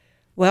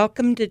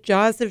Welcome to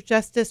Jaws of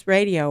Justice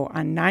Radio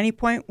on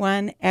 90.1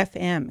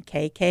 FM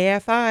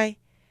KKFI,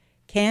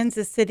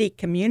 Kansas City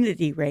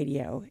Community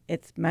Radio.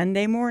 It's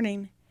Monday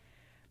morning.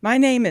 My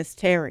name is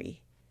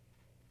Terry.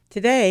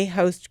 Today,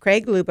 host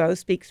Craig Lubo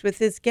speaks with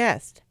his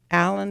guest,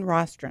 Alan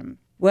Rostrom,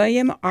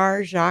 William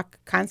R. Jacques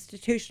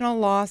Constitutional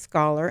Law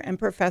Scholar and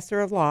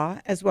Professor of Law,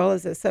 as well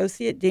as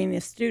Associate Dean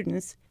of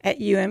Students at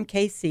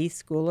UMKC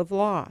School of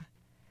Law.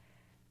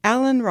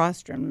 Alan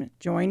Rostrom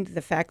joined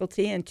the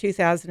faculty in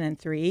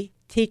 2003,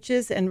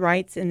 teaches and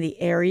writes in the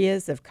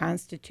areas of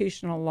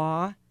constitutional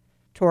law,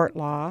 tort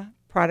law,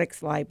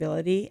 products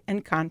liability,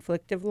 and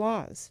conflict of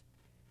laws.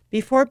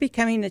 Before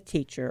becoming a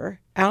teacher,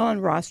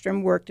 Alan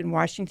Rostrom worked in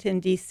Washington,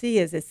 D.C.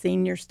 as a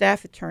senior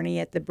staff attorney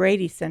at the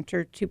Brady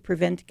Center to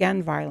Prevent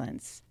Gun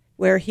Violence,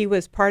 where he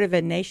was part of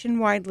a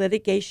nationwide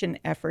litigation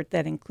effort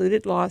that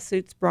included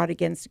lawsuits brought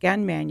against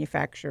gun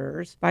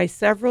manufacturers by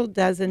several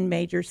dozen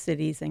major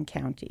cities and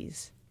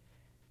counties.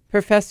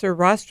 Professor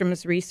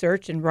Rostrom's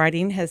research and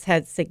writing has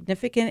had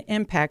significant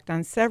impact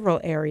on several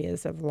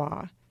areas of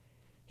law.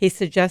 He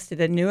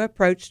suggested a new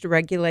approach to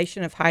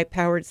regulation of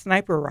high-powered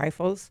sniper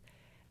rifles,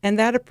 and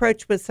that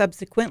approach was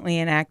subsequently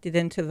enacted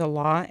into the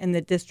law in the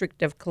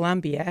District of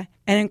Columbia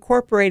and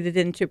incorporated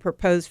into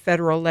proposed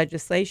federal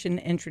legislation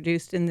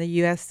introduced in the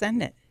U.S.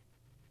 Senate.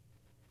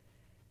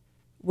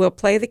 We'll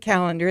play the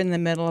calendar in the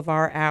middle of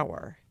our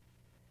hour.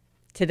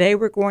 Today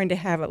we're going to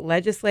have a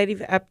legislative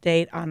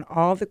update on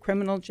all the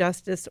criminal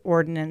justice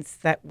ordinance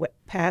that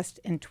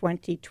passed in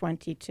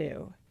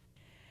 2022.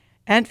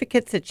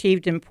 Advocates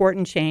achieved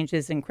important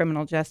changes in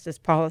criminal justice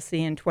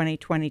policy in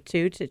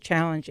 2022 to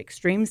challenge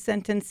extreme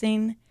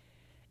sentencing,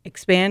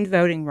 expand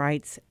voting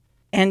rights,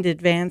 and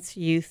advance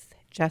youth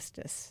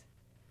justice.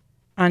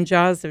 On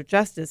Jaws of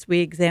Justice, we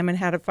examine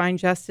how to find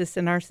justice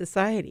in our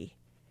society.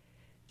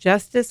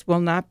 Justice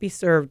will not be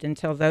served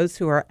until those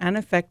who are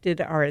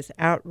unaffected are as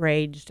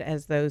outraged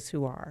as those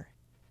who are.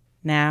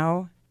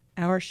 Now,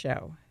 our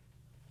show.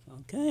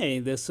 Okay,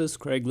 this is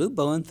Craig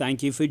Lubo, and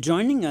thank you for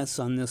joining us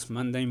on this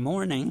Monday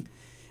morning.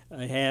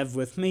 I have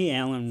with me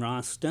Alan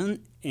Rostrom,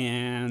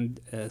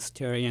 and as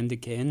Terry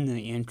indicated in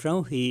the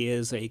intro, he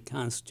is a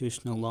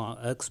constitutional law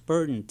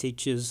expert and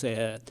teaches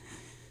at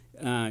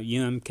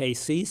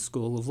UMKC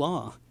School of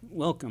Law.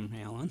 Welcome,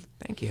 Alan.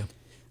 Thank you.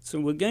 So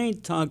we're going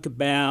to talk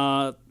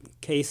about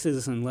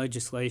cases and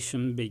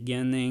legislation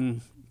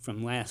beginning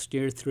from last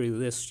year through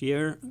this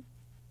year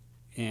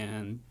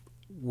and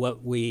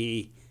what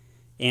we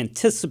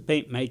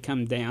anticipate may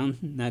come down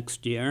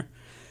next year.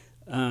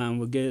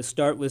 We're going to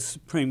start with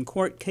Supreme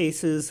Court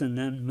cases and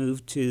then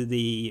move to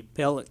the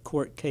appellate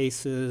court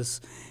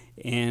cases.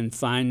 And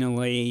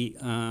finally,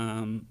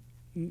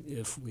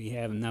 if we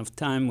have enough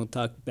time, we'll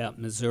talk about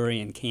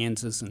Missouri and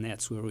Kansas, and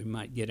that's where we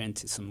might get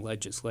into some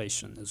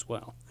legislation as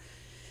well.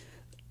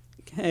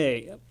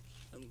 Okay,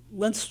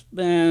 most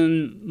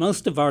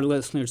of our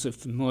listeners are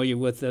familiar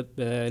with it,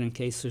 but in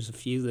case there's a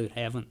few that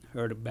haven't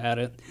heard about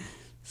it,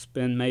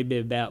 spend maybe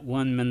about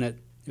 1 minute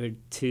or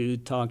two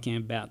talking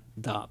about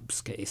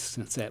Dobbs case,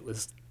 since that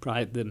was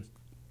probably the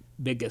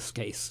biggest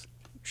case.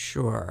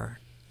 Sure.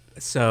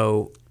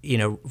 So,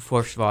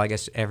 first of all, I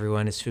guess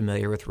everyone is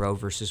familiar with Roe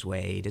versus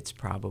Wade. It's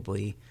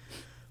probably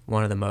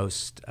one of the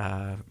most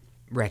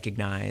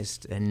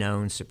recognized and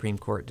known Supreme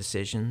Court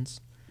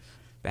decisions.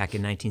 Back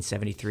in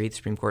 1973, the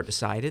Supreme Court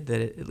decided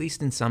that at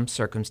least in some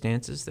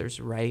circumstances, there's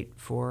a right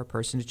for a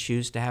person to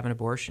choose to have an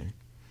abortion.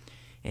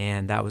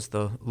 And that was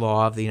the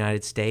law of the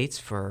United States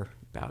for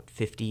about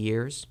 50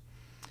 years.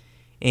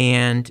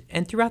 And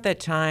throughout that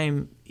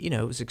time, it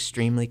was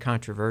extremely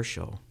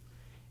controversial.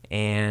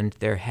 And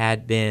there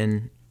had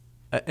been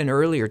an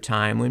earlier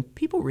time when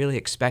people really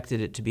expected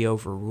it to be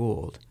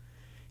overruled.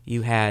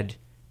 You had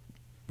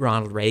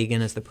Ronald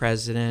Reagan as the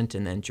president,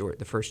 and then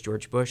the first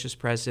George Bush as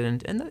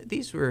president. And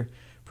these were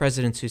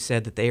presidents who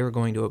said that they were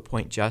going to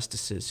appoint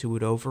justices who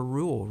would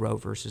overrule Roe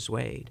versus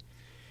Wade.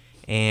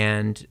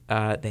 And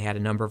they had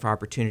a number of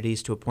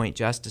opportunities to appoint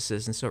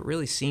justices, and so it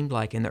really seemed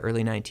like in the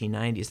early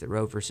 1990s that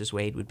Roe versus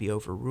Wade would be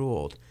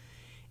overruled.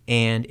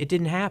 And it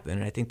didn't happen,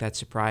 and I think that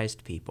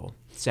surprised people.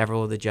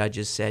 Several of the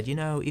judges said,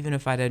 even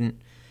if I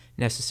didn't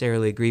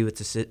necessarily agree with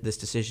this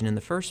decision in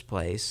the first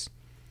place,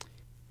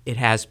 it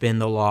has been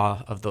the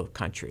law of the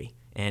country,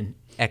 and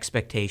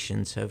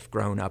expectations have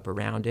grown up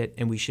around it,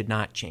 and we should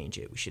not change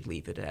it. We should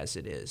leave it as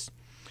it is.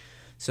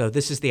 So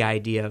this is the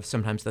idea of,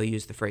 sometimes they'll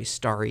use the phrase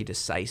stare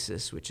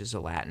decisis, which is a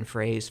Latin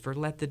phrase for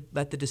let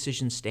the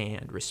decision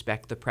stand,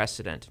 respect the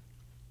precedent.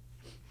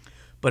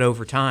 But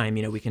over time,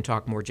 we can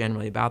talk more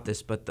generally about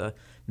this, but the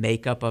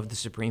makeup of the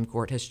Supreme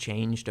Court has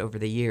changed over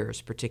the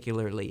years,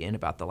 particularly in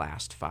about the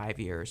last 5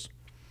 years.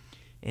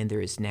 And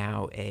there is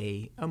now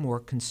a more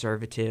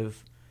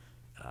conservative,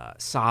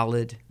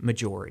 solid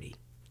majority.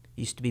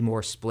 It used to be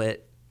more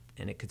split,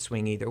 and it could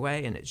swing either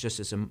way, and it just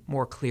is a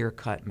more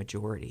clear-cut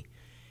majority.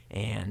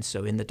 And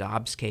so in the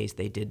Dobbs case,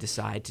 they did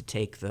decide to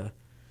take the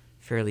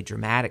fairly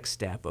dramatic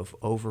step of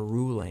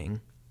overruling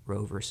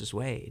Roe versus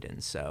Wade.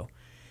 And so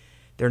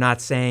They're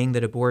not saying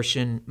that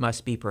abortion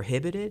must be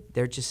prohibited.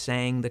 They're just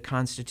saying the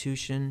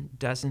Constitution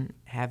doesn't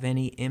have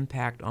any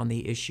impact on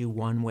the issue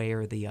one way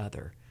or the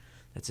other.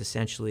 That's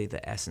essentially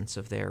the essence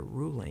of their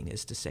ruling,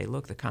 is to say,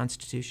 look, the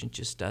Constitution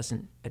just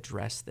doesn't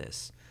address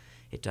this.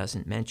 It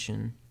doesn't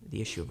mention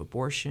the issue of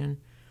abortion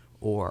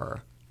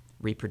or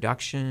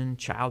reproduction,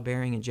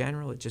 childbearing in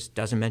general. It just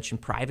doesn't mention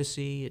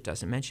privacy. It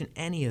doesn't mention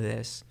any of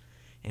this.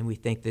 And we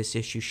think this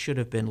issue should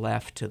have been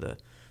left to the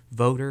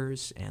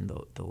voters and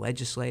the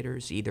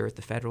legislators, either at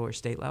the federal or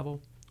state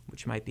level,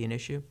 which might be an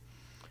issue.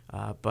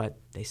 But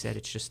they said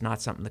it's just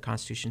not something the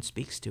Constitution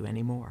speaks to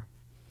anymore.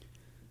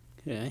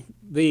 Okay.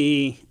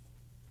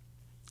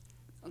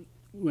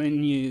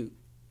 When you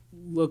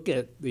look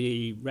at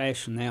the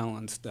rationale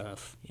and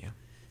stuff, Yeah.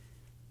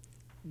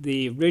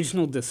 the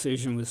original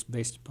decision was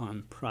based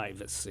upon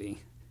privacy.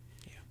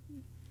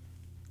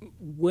 Yeah.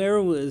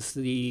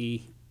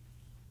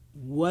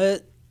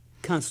 What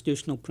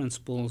constitutional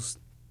principles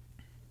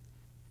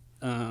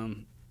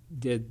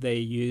did they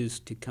use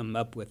to come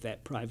up with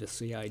that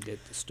privacy idea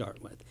to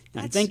start with?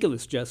 And I think it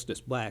was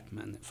Justice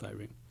Blackmun, if I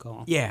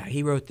recall. Yeah,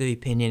 he wrote the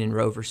opinion in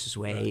Roe versus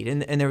Wade.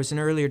 Right. And there was an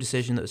earlier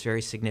decision that was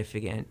very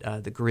significant,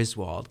 the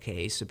Griswold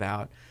case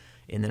about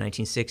in the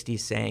 1960s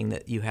saying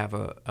that you have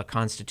a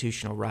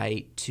constitutional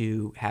right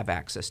to have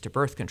access to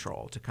birth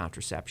control, to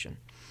contraception.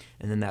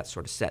 And then that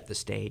sort of set the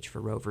stage for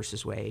Roe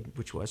versus Wade,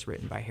 which was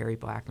written by Harry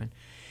Blackmun.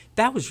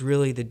 That was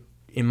really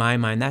in my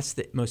mind, that's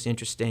the most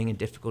interesting and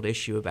difficult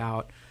issue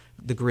about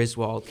the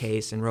Griswold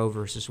case and Roe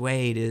versus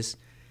Wade is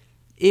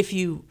if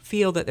you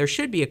feel that there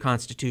should be a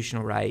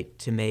constitutional right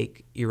to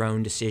make your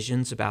own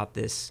decisions about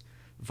this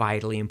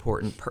vitally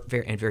important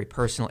and very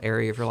personal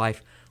area of your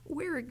life,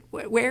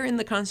 where in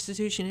the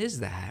Constitution is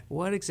that?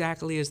 What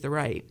exactly is the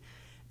right?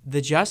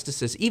 The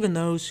justices, even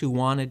those who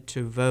wanted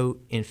to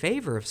vote in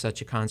favor of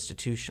such a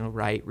constitutional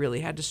right,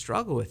 really had to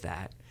struggle with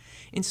that.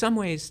 In some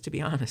ways, to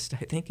be honest,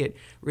 I think it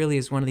really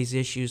is one of these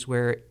issues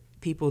where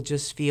people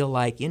just feel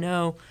like,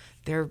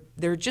 there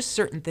are just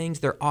certain things,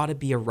 there ought to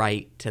be a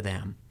right to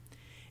them.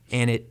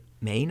 And it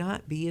may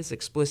not be as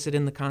explicit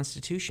in the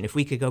Constitution. If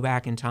we could go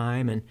back in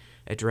time and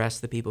address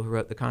the people who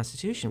wrote the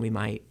Constitution, we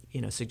might,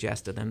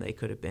 suggest to them they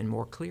could have been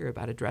more clear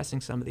about addressing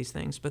some of these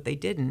things, but they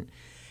didn't.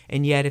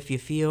 And yet, if you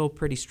feel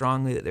pretty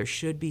strongly that there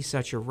should be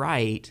such a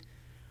right,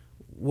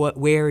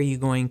 where are you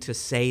going to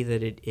say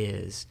that it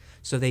is?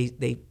 So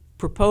they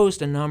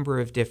proposed a number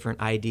of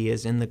different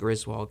ideas in the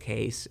Griswold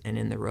case and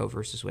in the Roe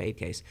versus Wade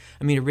case.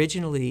 I mean,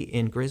 originally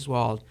in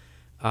Griswold,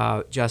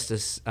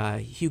 Justice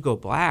Hugo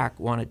Black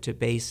wanted to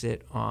base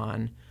it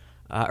on,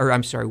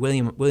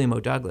 William O.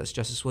 Douglas,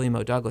 Justice William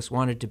O. Douglas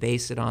wanted to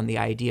base it on the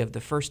idea of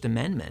the First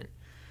Amendment,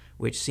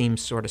 which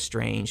seems sort of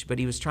strange, but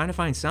he was trying to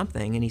find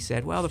something, and he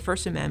said, well, the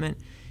First Amendment,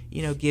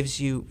 gives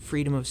you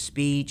freedom of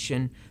speech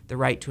and the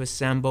right to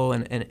assemble,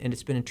 and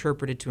it's been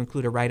interpreted to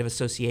include a right of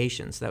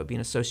association, so that would be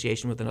an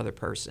association with another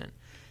person.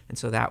 And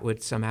so that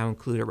would somehow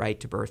include a right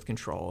to birth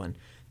control. And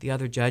the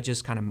other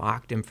judges kind of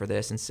mocked him for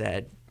this and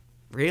said,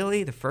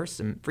 really, the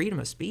first freedom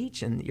of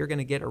speech, and you're going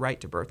to get a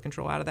right to birth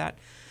control out of that?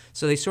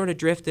 So they sort of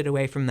drifted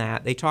away from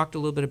that. They talked a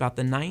little bit about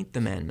the Ninth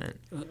Amendment.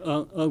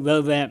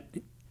 Although that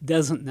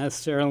doesn't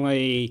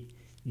necessarily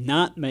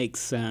not make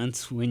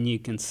sense when you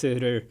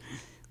consider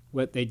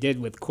what they did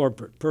with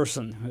corporate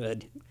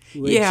personhood,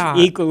 which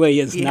equally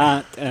is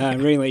not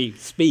really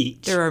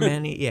speech. There are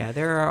many,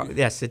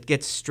 yes, it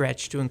gets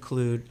stretched to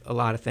include a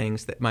lot of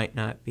things that might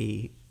not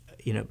be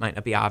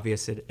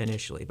obvious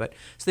initially. But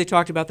so they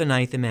talked about the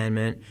Ninth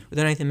Amendment.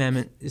 The Ninth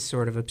Amendment is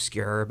sort of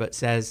obscure, but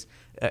says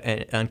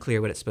unclear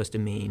what it's supposed to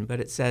mean. But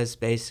it says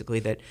basically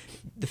that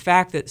the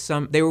fact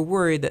that they were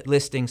worried that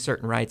listing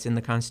certain rights in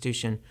the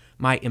Constitution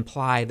might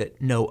imply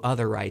that no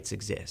other rights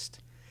exist.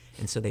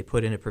 And so they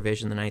put in a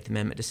provision in the Ninth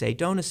Amendment to say,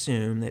 don't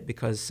assume that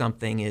because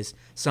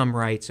some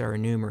rights are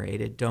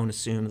enumerated, don't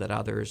assume that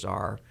others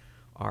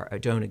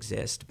don't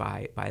exist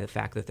by the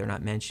fact that they're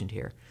not mentioned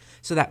here.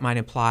 So that might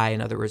imply,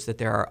 in other words, that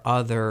there are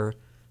other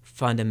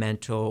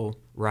fundamental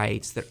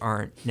rights that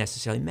aren't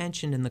necessarily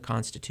mentioned in the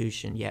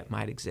Constitution yet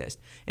might exist.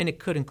 And it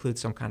could include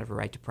some kind of a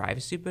right to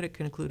privacy, but it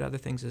could include other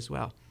things as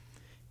well.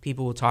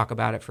 People will talk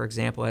about it, for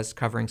example, as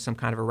covering some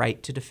kind of a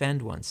right to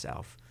defend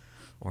oneself,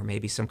 or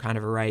maybe some kind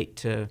of a right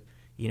to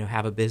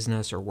have a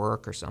business or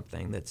work or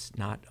something that's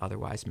not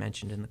otherwise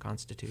mentioned in the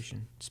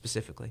Constitution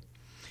specifically.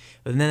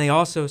 And then they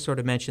also sort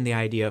of mentioned the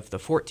idea of the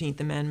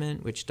 14th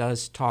Amendment, which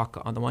does talk,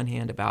 on the one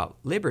hand, about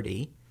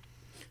liberty.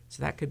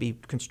 So that could be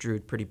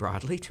construed pretty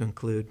broadly to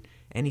include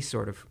any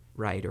sort of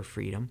right or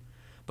freedom.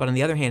 But on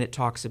the other hand, it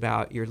talks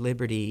about your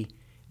liberty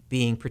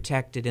being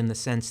protected in the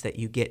sense that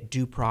you get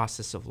due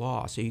process of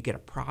law. So you get a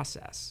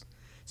process.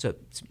 So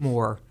it's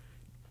more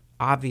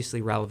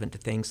obviously relevant to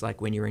things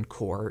like when you're in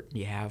court,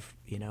 you have,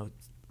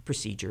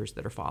 procedures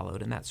that are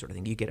followed and that sort of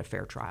thing. You get a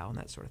fair trial and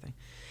that sort of thing.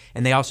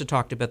 And they also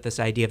talked about this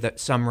idea that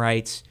some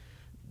rights,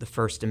 the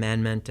First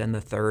Amendment and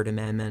the Third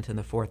Amendment and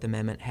the Fourth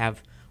Amendment,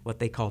 have what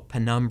they call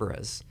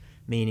penumbras,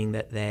 meaning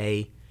that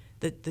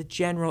the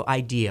general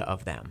idea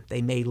of them,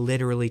 they may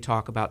literally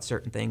talk about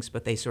certain things,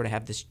 but they sort of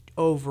have this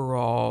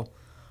overall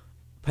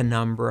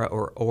penumbra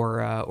or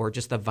aura or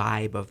just the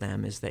vibe of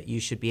them is that you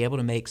should be able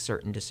to make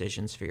certain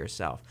decisions for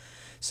yourself.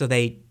 So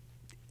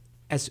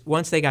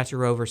once they got to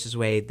Roe versus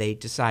Wade, they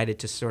decided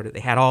to they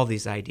had all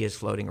these ideas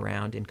floating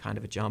around in kind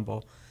of a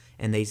jumble,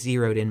 and they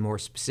zeroed in more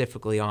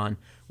specifically on,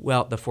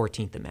 well, the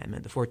 14th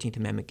Amendment. The 14th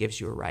Amendment gives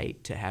you a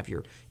right to have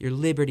your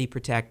liberty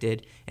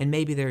protected, and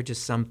maybe there are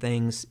just some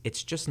things,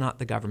 it's just not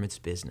the government's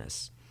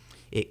business.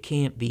 It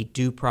can't be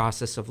due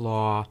process of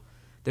law.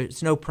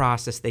 There's no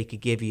process they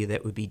could give you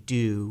that would be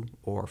due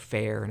or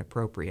fair and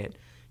appropriate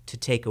to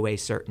take away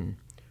certain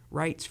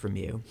rights from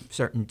you,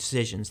 certain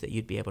decisions that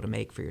you'd be able to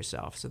make for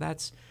yourself. So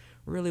that's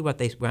really what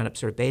they wound up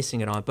sort of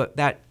basing it on. But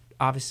that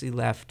obviously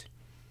left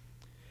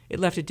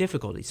a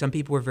difficulty. Some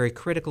people were very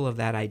critical of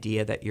that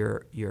idea that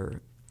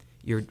you're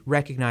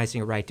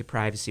recognizing a right to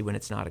privacy when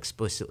it's not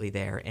explicitly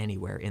there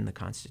anywhere in the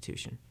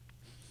Constitution.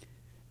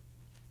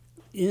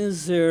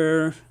 Is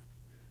there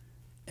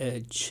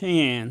a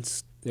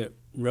chance that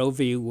Roe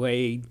v.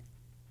 Wade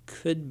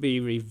could be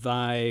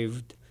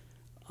revived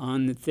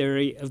on the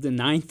theory of the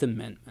Ninth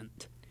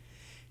Amendment?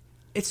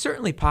 It's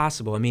certainly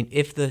possible. I mean,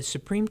 if the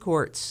Supreme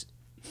Court's,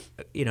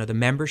 the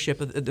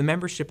membership of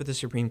the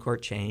Supreme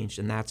Court changed,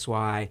 and that's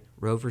why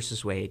Roe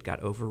versus Wade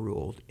got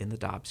overruled in the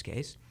Dobbs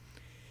case.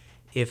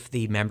 If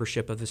the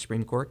membership of the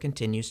Supreme Court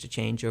continues to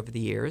change over the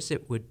years,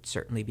 it would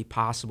certainly be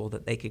possible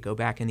that they could go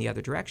back in the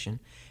other direction.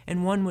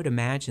 And one would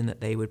imagine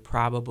that they would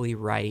probably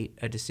write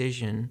a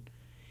decision,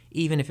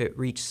 even if it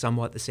reached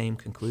somewhat the same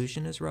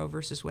conclusion as Roe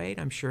versus Wade.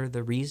 I'm sure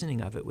the reasoning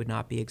of it would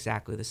not be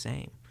exactly the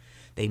same.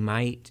 They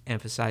might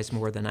emphasize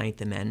more the Ninth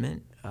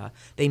Amendment.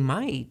 They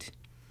might.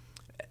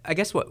 I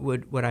guess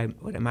what I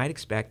might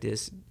expect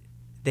is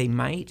they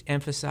might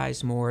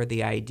emphasize more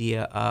the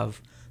idea of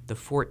the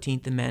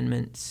 14th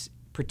Amendment's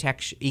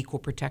equal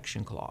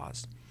protection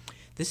clause.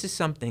 This is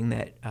something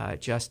that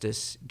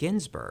Justice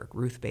Ginsburg,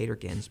 Ruth Bader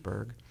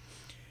Ginsburg,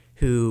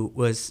 who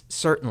was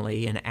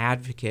certainly an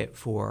advocate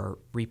for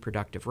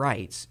reproductive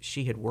rights,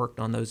 she had worked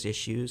on those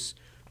issues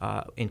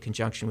in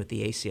conjunction with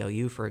the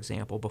ACLU, for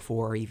example,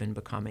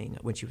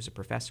 when she was a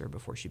professor,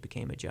 before she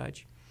became a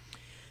judge.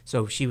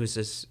 So she was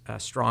as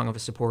strong of a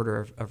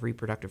supporter of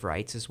reproductive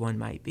rights as one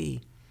might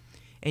be.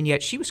 And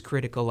yet she was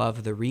critical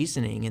of the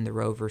reasoning in the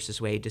Roe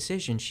versus Wade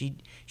decision. She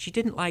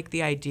didn't like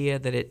the idea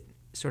that it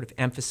sort of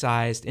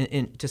emphasized,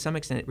 and to some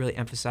extent it really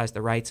emphasized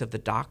the rights of the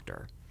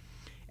doctor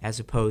as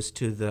opposed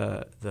to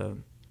the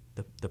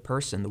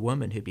person, the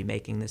woman who'd be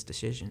making this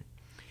decision.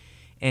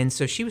 And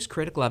so she was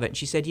critical of it, and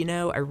she said,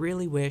 I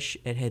really wish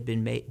it had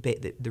been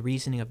the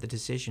reasoning of the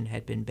decision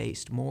had been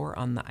based more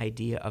on the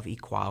idea of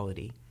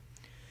equality.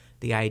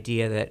 The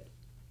idea that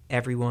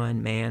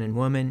everyone, man and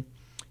woman,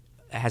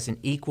 has an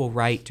equal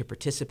right to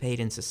participate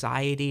in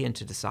society and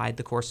to decide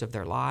the course of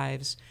their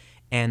lives,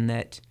 and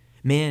that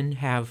men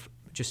have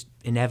just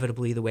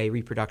inevitably the way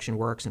reproduction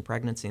works and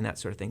pregnancy and that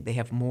sort of thing, they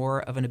have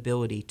more of an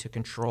ability to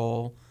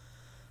control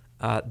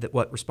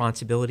what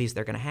responsibilities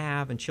they're going to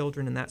have and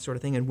children and that sort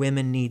of thing, and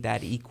women need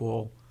that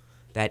equal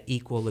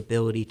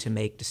ability to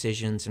make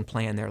decisions and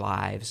plan their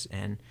lives,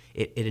 and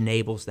it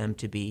enables them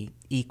to be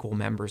equal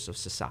members of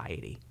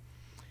society.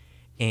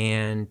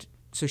 And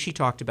so she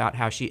talked about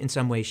how in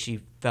some ways she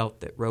felt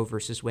that Roe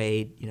versus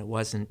Wade,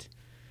 wasn't,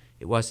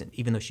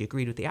 even though she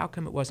agreed with the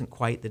outcome, it wasn't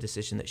quite the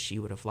decision that she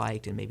would have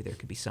liked, and maybe there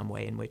could be some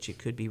way in which it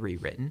could be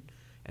rewritten,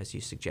 as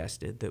you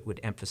suggested, that would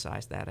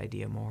emphasize that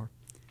idea more.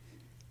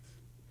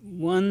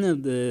 One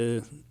of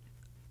the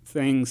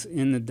things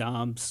in the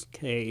Dobbs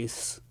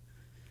case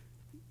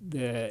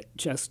that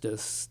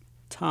Justice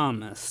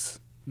Thomas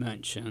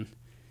mentioned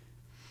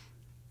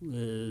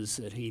was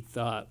that he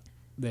thought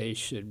they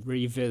should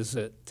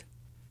revisit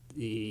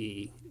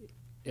the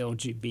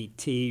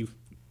LGBT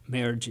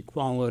marriage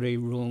equality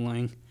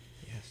ruling.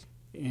 Yes.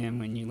 And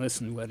when you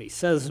listen to what he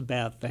says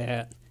about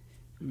that,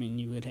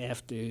 you would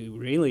have to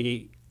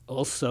really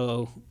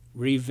also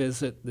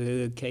revisit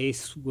the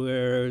case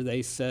where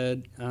they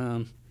said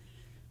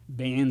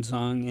bans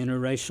on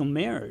interracial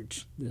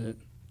marriage.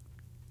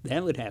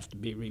 That would have to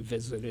be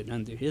revisited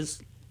under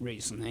his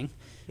reasoning.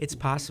 It's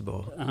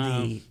possible.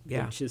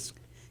 Which is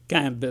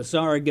kind of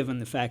bizarre given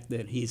the fact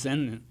that he's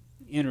in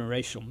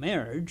interracial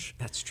marriage.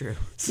 That's true.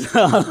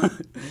 So,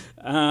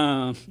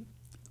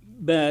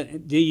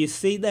 but do you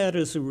see that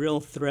as a real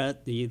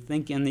threat? Do you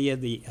think any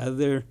of the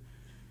other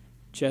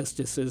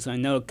justices, I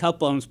know a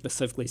couple of them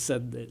specifically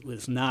said that it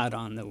was not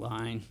on the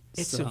line.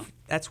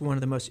 That's one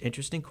of the most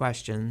interesting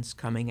questions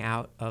coming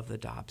out of the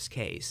Dobbs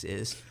case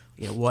is,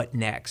 what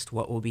next?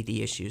 What will be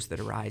the issues that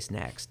arise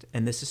next?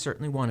 And this is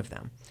certainly one of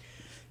them.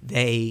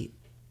 They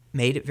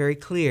made it very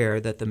clear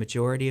that the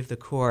majority of the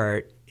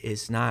court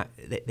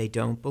they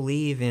don't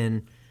believe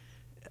in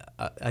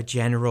a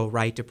general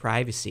right to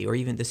privacy, or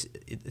even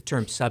the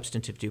term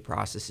substantive due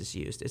process is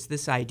used. It's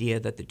this idea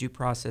that the due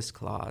process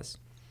clause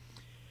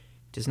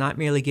does not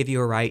merely give you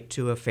a right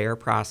to a fair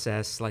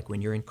process, like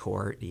when you're in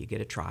court, you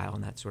get a trial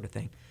and that sort of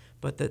thing,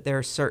 but that there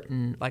are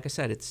certain, like I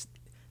said, it's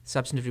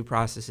substantive due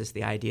process is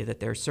the idea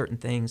that there are certain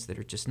things that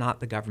are just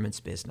not the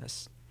government's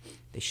business.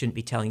 They shouldn't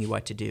be telling you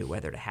what to do,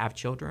 whether to have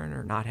children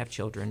or not have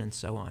children and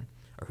so on,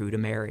 or who to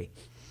marry.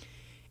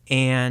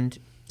 And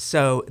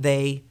so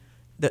the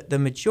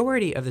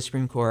majority of the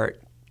Supreme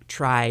Court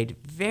tried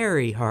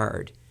very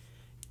hard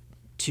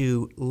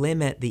to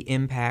limit the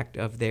impact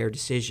of their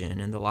decision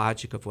and the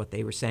logic of what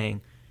they were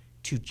saying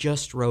to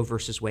just Roe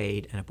versus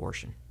Wade and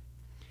abortion.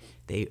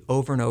 They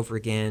over and over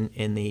again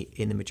in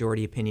the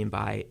majority opinion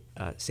by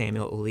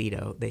Samuel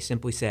Alito, they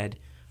simply said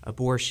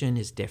abortion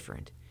is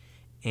different,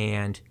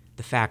 and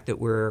the fact that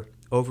we're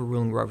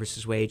overruling Roe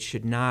versus Wade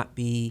should not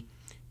be,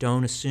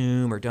 don't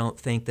assume or don't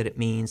think that it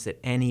means that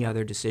any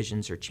other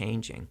decisions are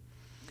changing.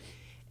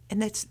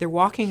 And they're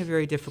walking a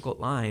very difficult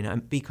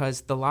line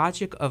because the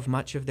logic of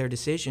much of their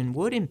decision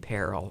would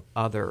imperil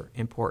other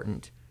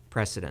important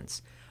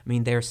precedents. I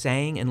mean, they're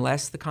saying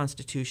unless the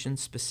Constitution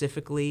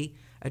specifically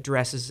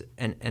addresses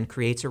and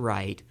creates a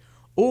right,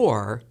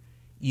 or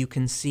you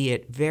can see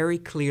it very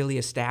clearly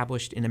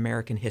established in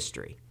American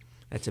history.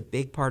 That's a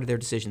big part of their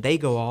decision. They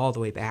go all the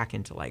way back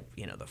into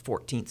the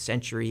 14th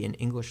century in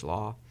English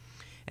law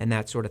and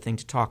that sort of thing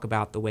to talk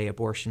about the way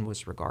abortion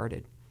was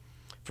regarded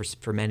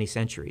for many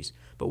centuries.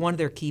 But one of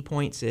their key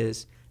points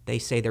is they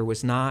say there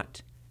was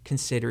not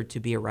considered to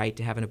be a right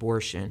to have an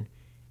abortion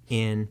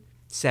in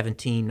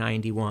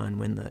 1791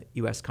 when the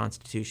U.S.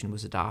 Constitution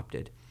was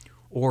adopted,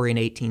 or in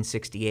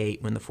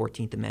 1868 when the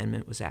 14th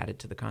Amendment was added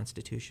to the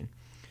Constitution.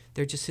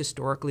 There just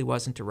historically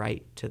wasn't a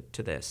right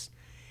to this.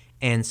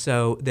 And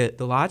so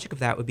the logic of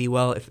that would be,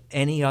 well, if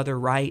any other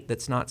right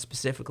that's not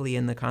specifically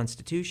in the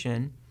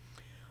Constitution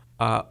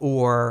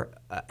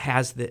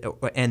has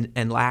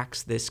and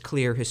lacks this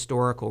clear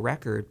historical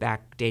record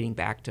dating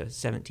back to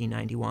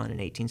 1791 and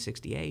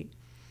 1868,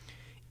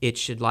 it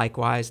should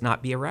likewise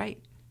not be a right.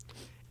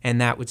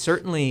 And that would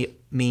certainly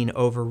mean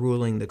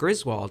overruling the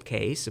Griswold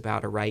case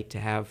about a right to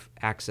have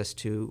access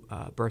to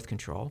birth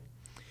control.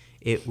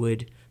 It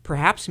would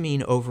perhaps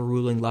mean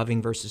overruling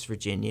Loving versus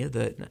Virginia,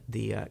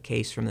 the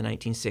case from the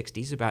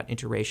 1960s about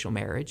interracial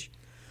marriage.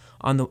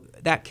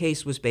 That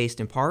case was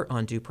based in part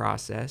on due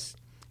process.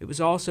 It was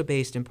also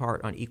based in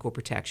part on equal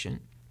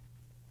protection.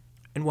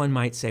 And one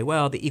might say,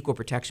 well, the equal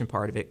protection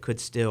part of it could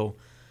still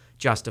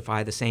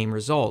justify the same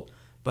result.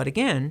 But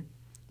again,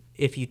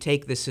 if you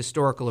take this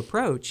historical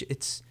approach,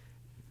 it's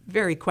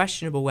very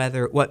questionable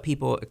whether what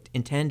people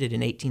intended in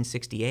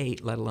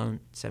 1868, let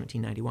alone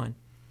 1791,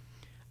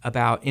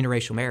 about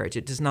interracial marriage.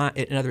 It does not.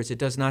 In other words, it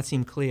does not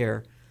seem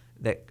clear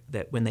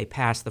that when they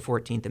passed the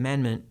 14th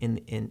Amendment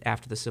in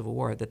after the Civil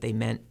War that they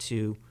meant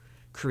to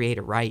create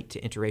a right to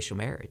interracial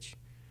marriage.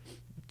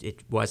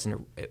 It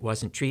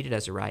wasn't treated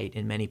as a right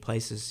in many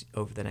places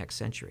over the next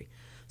century.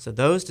 So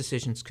those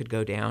decisions could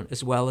go down,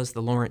 as well as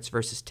the Lawrence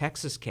versus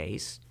Texas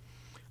case,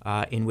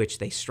 in which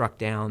they struck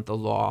down the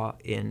law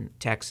in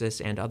Texas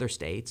and other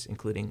states,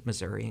 including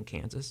Missouri and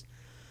Kansas,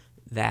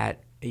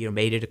 that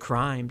made it a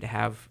crime to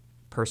have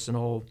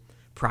personal,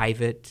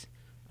 private,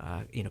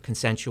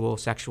 consensual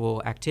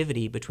sexual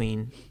activity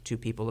between two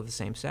people of the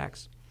same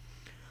sex.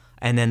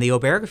 And then the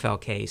Obergefell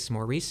case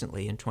more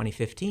recently in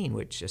 2015,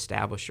 which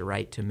established a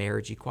right to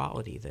marriage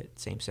equality, that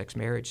same-sex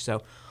marriage.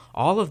 So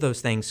all of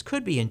those things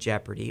could be in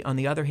jeopardy. On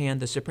the other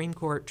hand, the Supreme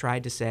Court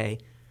tried to say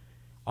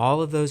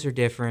all of those are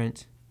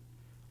different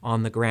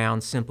on the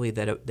ground simply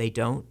that they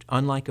don't,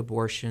 unlike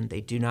abortion,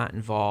 they do not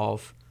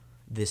involve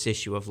this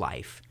issue of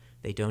life.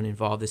 They don't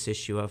involve this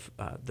issue of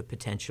the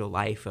potential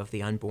life of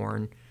the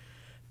unborn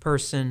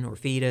person or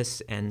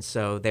fetus, and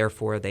so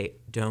therefore they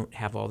don't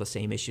have all the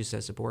same issues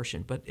as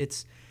abortion. But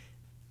it's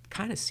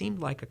kind of seemed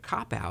like a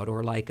cop-out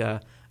or like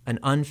an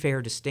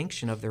unfair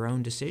distinction of their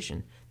own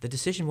decision. The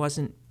decision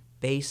wasn't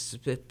based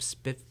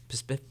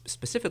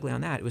specifically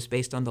on that. It was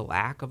based on the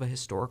lack of a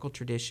historical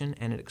tradition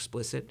and an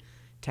explicit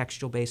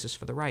textual basis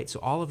for the right. So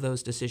all of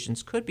those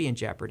decisions could be in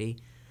jeopardy,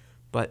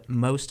 but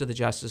most of the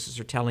justices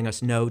are telling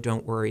us, no,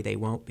 don't worry, they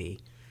won't be.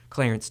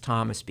 Clarence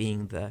Thomas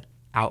being the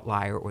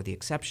outlier or the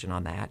exception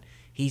on that.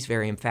 He's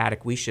very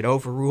emphatic. We should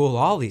overrule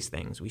all these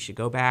things. We should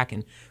go back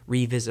and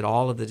revisit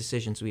all of the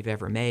decisions we've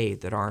ever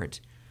made that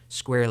aren't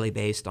squarely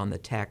based on the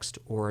text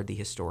or the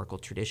historical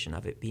tradition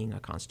of it being a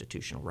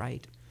constitutional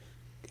right.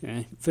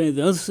 Okay. For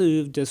those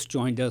who've just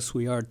joined us,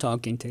 we are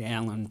talking to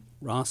Alan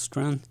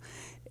Rostron,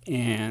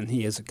 and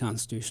he is a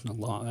constitutional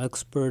law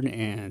expert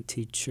and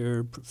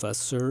teacher,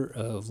 professor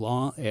of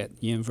law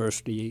at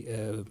University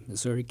of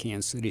Missouri,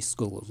 Kansas City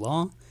School of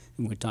Law,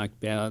 and we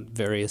talked about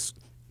various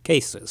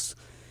cases.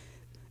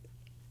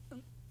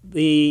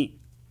 The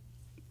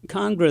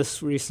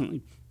Congress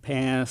recently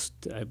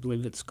passed, I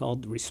believe it's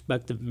called the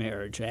Respect of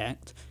Marriage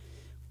Act,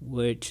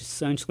 which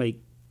essentially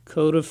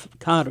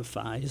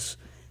codifies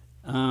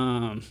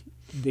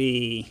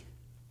the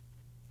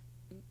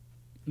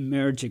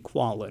marriage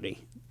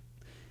equality.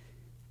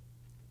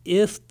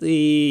 If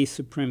the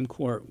Supreme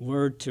Court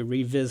were to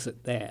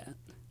revisit that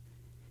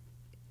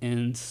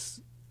and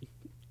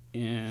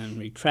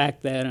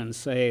retract that and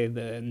say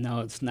that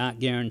no, it's not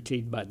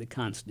guaranteed by the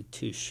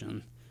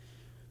Constitution,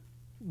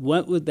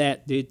 what would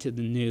that do to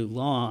the new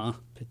law,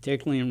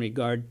 particularly in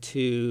regard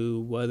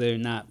to whether or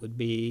not it would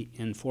be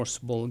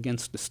enforceable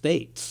against the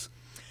states?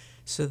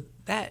 So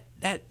that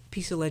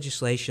piece of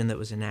legislation that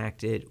was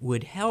enacted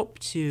would help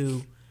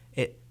to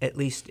at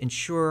least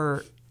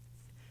ensure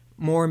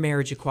more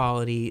marriage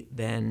equality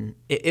than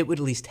it would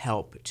at least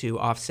help to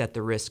offset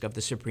the risk of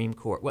the Supreme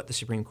Court, what the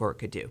Supreme Court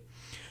could do.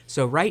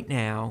 So right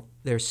now,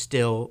 there's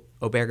still,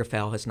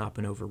 Obergefell has not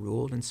been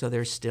overruled, and so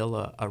there's still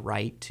a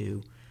right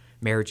to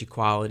marriage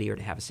equality or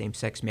to have a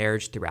same-sex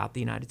marriage throughout the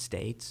United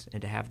States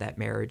and to have that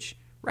marriage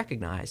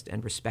recognized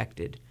and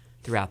respected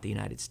throughout the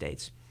United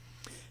States.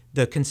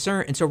 The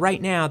concern, and so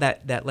right now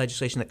that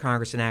legislation that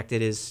Congress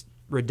enacted is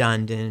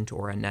redundant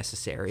or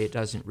unnecessary. It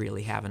doesn't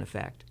really have an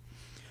effect.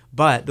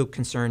 But the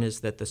concern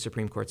is that the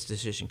Supreme Court's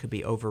decision could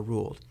be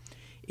overruled.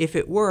 If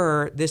it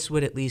were, this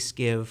would at least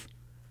give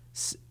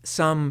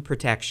some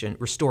protection,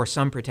 restore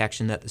some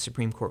protection that the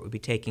Supreme Court would be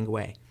taking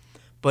away.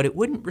 But it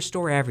wouldn't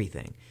restore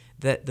everything.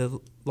 That the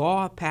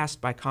law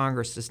passed by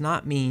Congress does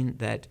not mean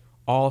that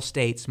all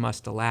states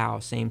must allow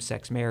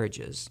same-sex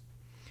marriages.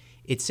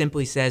 It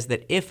simply says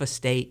that if a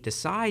state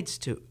decides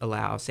to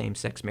allow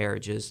same-sex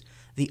marriages,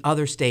 the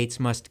other states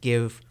must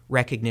give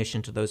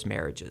recognition to those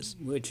marriages.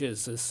 Which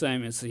is the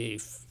same as the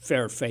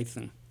fair faith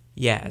and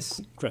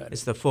credit.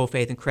 It's the full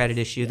faith and credit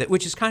issue,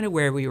 which is kind of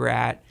where we were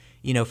at,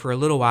 for a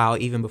little while,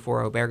 even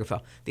before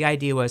Obergefell. The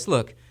idea was,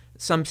 look,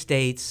 some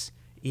states,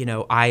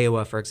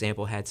 Iowa, for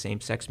example, had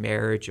same-sex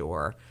marriage,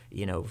 or,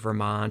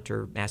 Vermont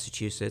or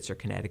Massachusetts or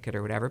Connecticut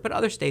or whatever, but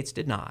other states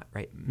did not,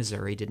 right?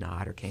 Missouri did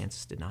not, or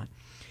Kansas did not.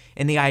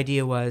 And the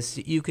idea was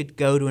you could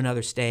go to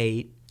another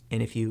state,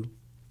 and if you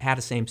had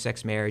a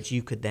same-sex marriage,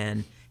 you could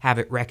then have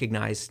it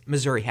recognized.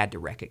 Missouri had to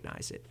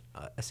recognize it,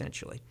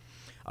 essentially,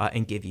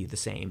 and give you the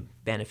same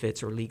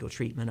benefits or legal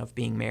treatment of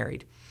being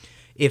married.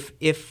 If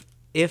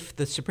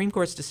the Supreme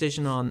Court's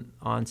decision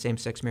on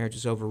same-sex marriage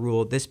is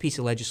overruled, this piece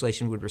of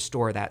legislation would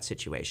restore that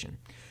situation.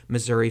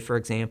 Missouri, for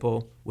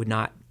example, would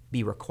not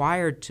be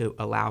required to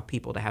allow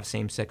people to have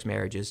same-sex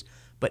marriages,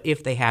 but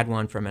if they had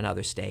one from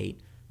another state,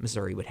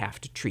 Missouri would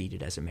have to treat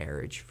it as a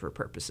marriage for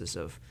purposes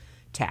of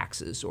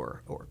taxes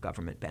or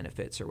government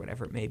benefits or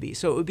whatever it may be.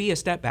 So it would be a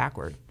step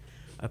backward,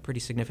 a pretty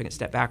significant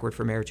step backward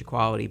for marriage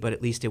equality, but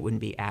at least it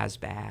wouldn't be as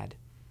bad.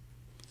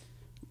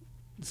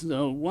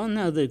 So one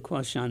other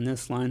question on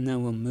this line,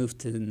 then we'll move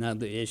to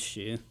another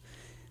issue.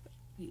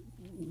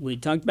 We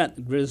talked about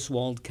the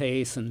Griswold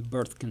case and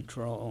birth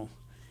control.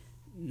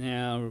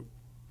 Now,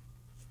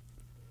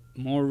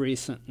 more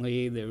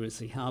recently, there was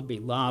the Hobby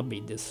Lobby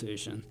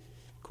decision.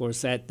 Of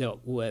course, that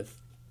dealt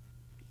with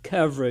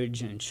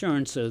coverage,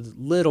 insurance, a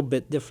little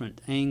bit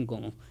different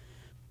angle.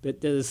 But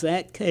does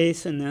that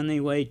case in any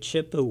way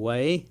chip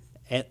away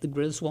at the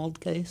Griswold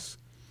case?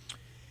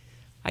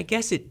 I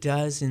guess it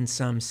does in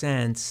some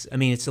sense. I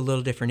mean, it's a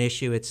little different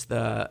issue. It's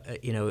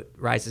it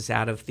rises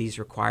out of these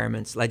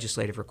requirements,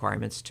 legislative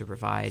requirements to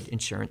provide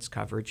insurance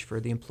coverage for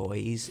the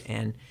employees.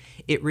 And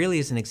it really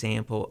is an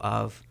example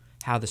of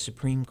how the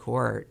Supreme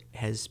Court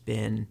has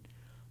been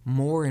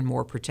more and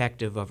more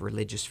protective of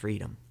religious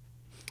freedom.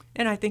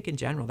 And I think in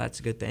general that's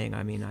a good thing.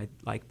 I mean, I'd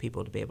like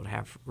people to be able to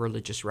have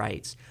religious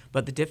rights.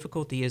 But the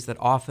difficulty is that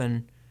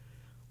often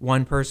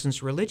one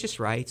person's religious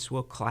rights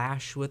will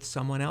clash with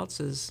someone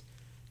else's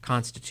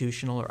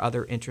constitutional or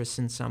other interests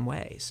in some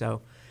way.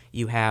 So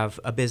you have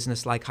a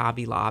business like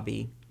Hobby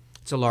Lobby.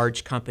 It's a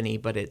large company,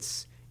 but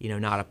it's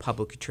not a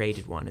publicly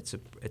traded one. It's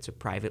a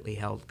privately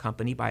held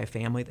company by a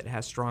family that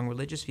has strong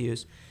religious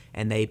views,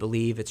 and they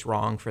believe it's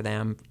wrong for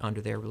them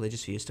under their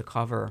religious views to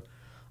cover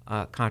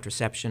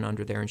contraception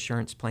under their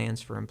insurance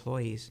plans for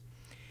employees.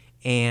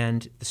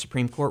 And the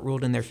Supreme Court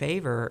ruled in their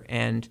favor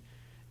and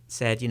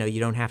said, you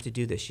don't have to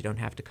do this. You don't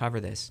have to cover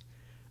this.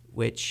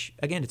 Which,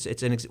 again,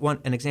 it's an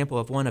example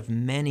of one of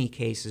many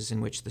cases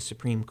in which the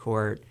Supreme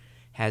Court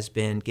has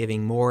been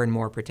giving more and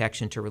more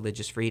protection to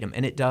religious freedom.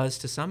 And it does,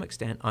 to some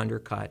extent,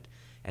 undercut,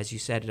 as you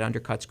said, it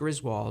undercuts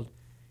Griswold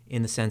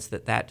in the sense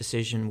that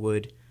decision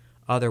would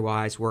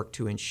otherwise work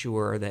to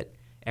ensure that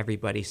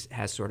everybody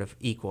has sort of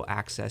equal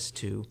access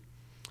to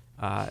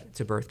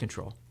birth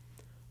control.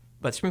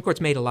 But the Supreme Court's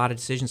made a lot of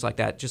decisions like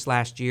that. Just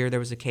last year, there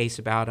was a case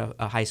about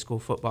a high school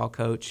football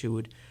coach who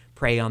would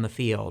pray on the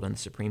field, and the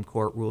Supreme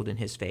Court ruled in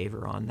his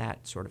favor on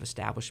that sort of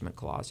establishment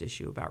clause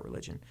issue about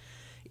religion.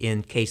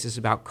 In cases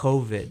about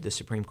COVID, the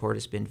Supreme Court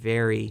has been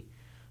very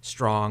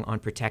strong on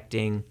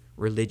protecting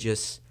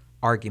religious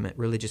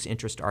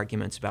interest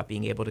arguments about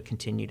being able to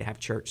continue to have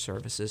church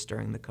services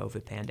during the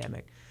COVID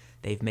pandemic.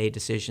 They've made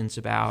decisions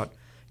about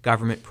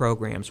government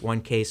programs.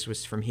 One case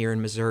was from here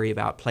in Missouri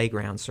about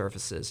playground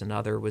services.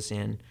 Another was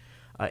in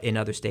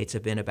other states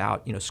have been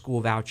about school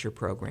voucher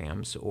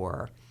programs,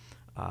 or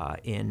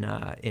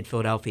in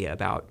Philadelphia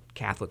about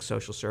Catholic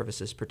social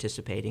services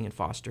participating in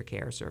foster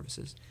care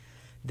services.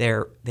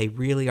 They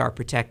really are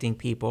protecting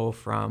people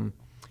from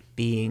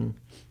being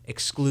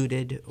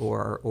excluded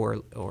or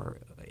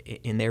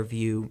in their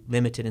view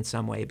limited in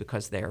some way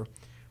because their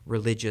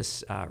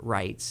religious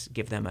rights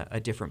give them a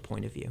different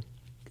point of view.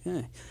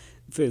 Okay.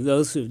 For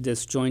those who've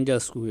just joined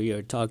us, we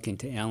are talking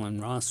to Alan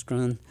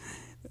Rostron,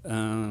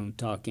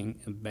 talking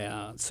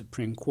about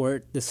Supreme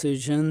Court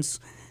decisions.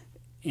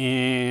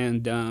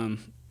 And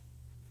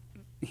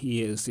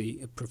He is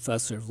a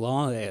professor of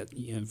law at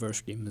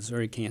University of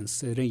Missouri, Kansas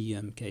City,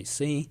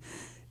 UMKC.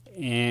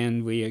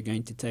 And we are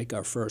going to take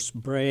our first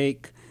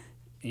break,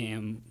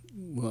 and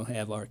we'll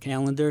have our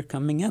calendar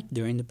coming up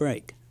during the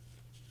break.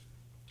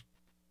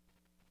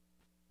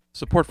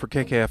 Support for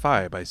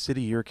KKFI by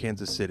City Year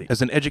Kansas City.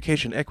 As an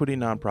education equity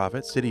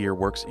nonprofit, City Year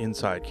works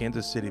inside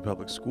Kansas City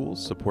Public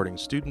Schools, supporting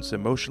students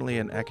emotionally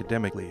and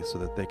academically so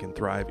that they can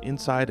thrive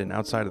inside and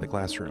outside of the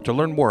classroom. To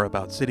learn more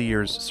about City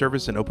Year's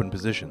service and open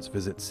positions,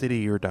 visit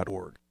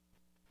cityyear.org.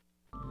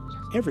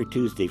 Every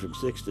Tuesday from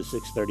 6 to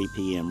 6:30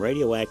 p.m.,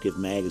 Radioactive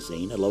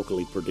Magazine, a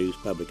locally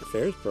produced public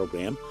affairs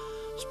program,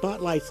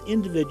 spotlights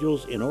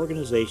individuals and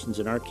organizations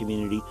in our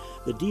community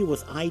that deal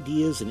with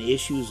ideas and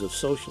issues of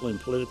social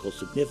and political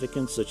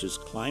significance such as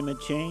climate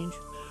change,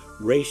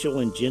 racial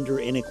and gender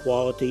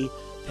inequality,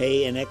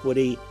 pay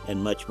inequity,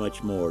 and much,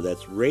 much more.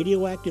 That's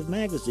Radioactive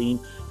Magazine,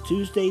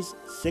 Tuesdays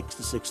 6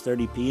 to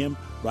 6:30 p.m.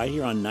 right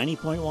here on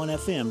 90.1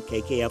 FM,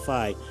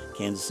 KKFI,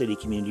 Kansas City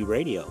Community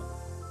Radio.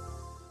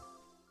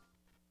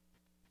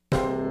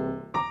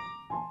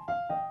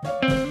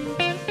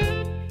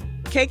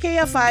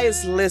 KKFI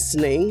is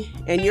listening,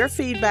 and your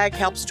feedback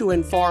helps to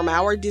inform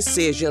our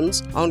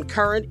decisions on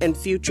current and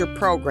future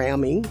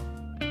programming.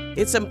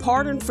 It's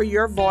important for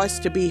your voice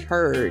to be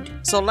heard,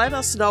 so let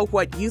us know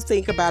what you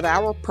think about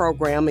our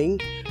programming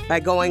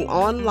by going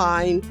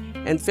online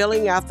and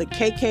filling out the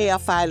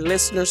KKFI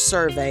listener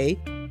survey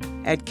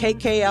at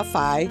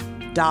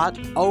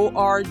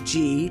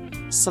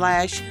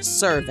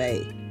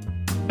kkfi.org/survey.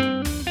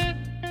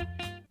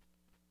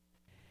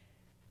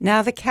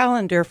 Now the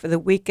calendar for the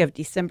week of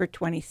December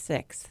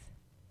 26th.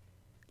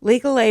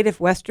 Legal Aid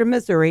of Western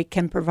Missouri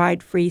can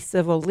provide free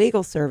civil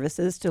legal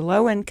services to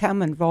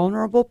low-income and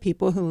vulnerable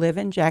people who live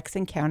in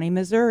Jackson County,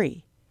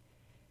 Missouri.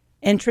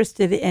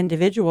 Interested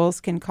individuals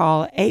can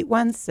call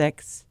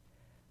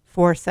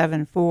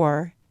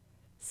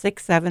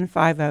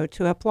 816-474-6750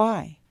 to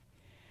apply.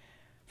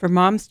 For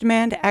Moms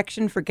Demand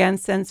Action for Gun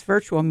Sense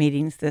virtual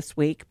meetings this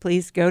week,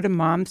 please go to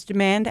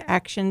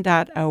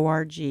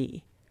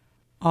momsdemandaction.org.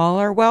 All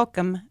are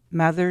welcome,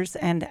 mothers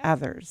and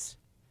others.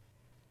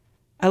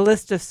 A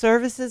list of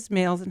services,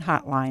 meals, and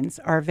hotlines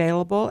are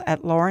available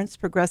at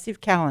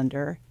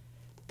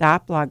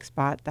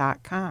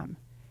lawrenceprogressivecalendar.blogspot.com.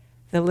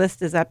 The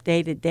list is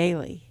updated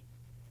daily.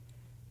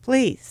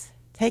 Please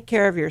take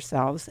care of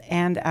yourselves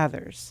and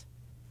others.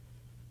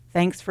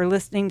 Thanks for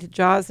listening to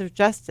Jaws of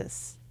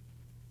Justice.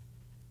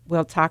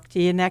 We'll talk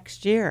to you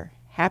next year.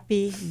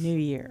 Happy New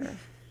Year.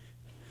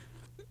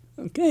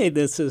 Okay,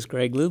 this is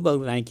Greg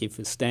Lubo. Thank you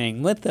for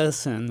staying with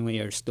us, and we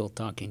are still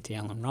talking to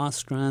Alan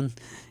Rostron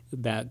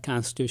about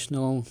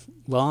constitutional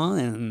law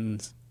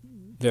and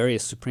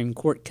various Supreme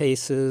Court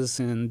cases,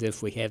 and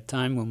if we have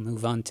time, we'll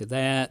move on to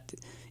that.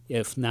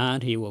 If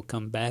not, he will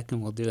come back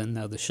and we'll do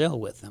another show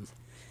with him.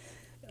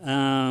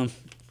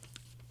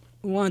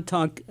 We want to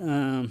talk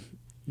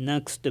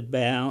next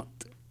about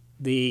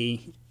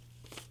the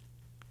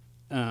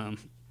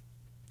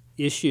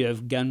issue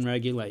of gun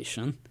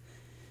regulation.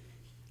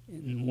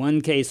 In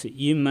one case that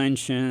you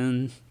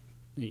mentioned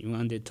that you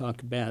wanted to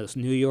talk about is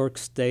New York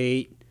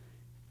State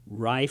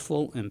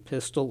Rifle and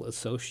Pistol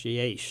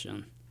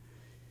Association.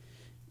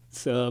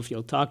 So if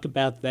you'll talk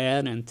about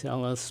that and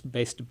tell us,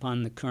 based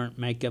upon the current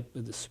makeup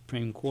of the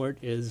Supreme Court,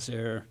 is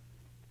there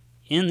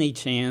any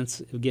chance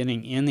of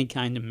getting any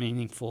kind of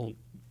meaningful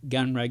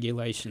gun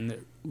regulation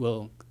that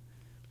will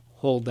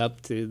hold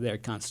up to their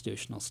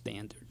constitutional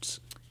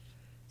standards?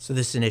 So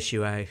this is an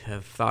issue I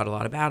have thought a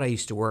lot about. I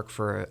used to work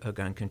for a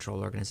gun control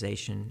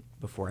organization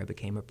before I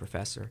became a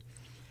professor.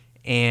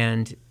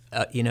 And,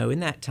 in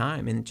that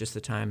time, in just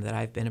the time that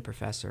I've been a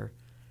professor,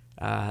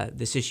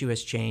 this issue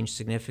has changed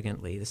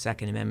significantly. The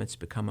Second Amendment's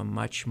become a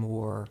much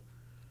more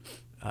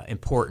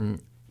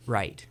important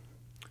right,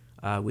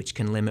 which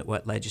can limit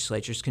what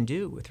legislatures can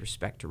do with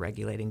respect to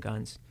regulating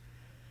guns.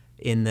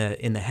 In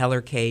the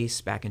Heller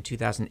case back in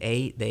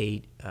 2008,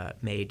 they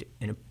made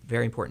a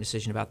very important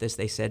decision about this.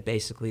 They said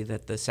basically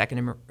that the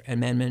Second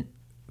Amendment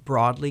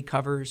broadly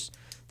covers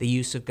the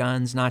use of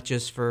guns, not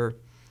just for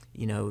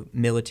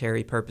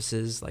military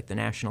purposes like the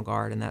National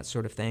Guard and that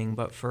sort of thing,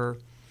 but for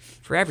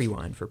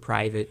everyone, for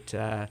private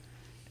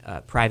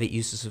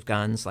uses of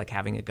guns, like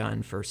having a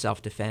gun for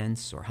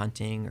self-defense or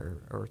hunting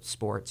or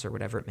sports or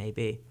whatever it may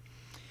be.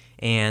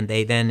 And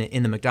they then,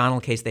 in the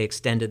McDonald case, they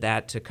extended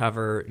that to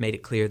made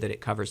it clear that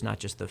it covers not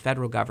just the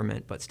federal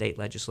government, but state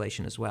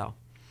legislation as well.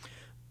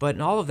 But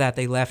in all of that,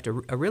 they left a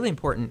really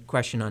important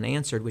question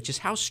unanswered, which is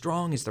how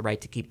strong is the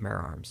right to keep bear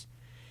arms?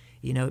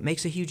 It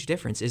makes a huge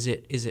difference. Is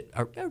it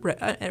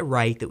a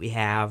right that we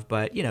have,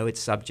 but, it's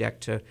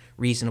subject to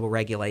reasonable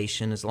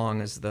regulation as long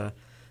as the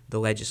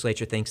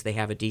legislature thinks they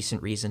have a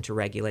decent reason to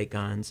regulate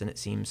guns and it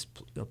seems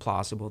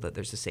plausible that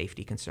there's a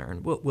safety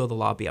concern? Will the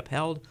law be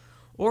upheld?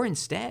 Or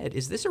instead,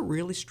 is this a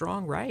really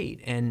strong right?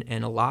 And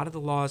a lot of the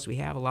laws we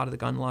have, a lot of the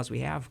gun laws we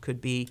have could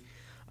be,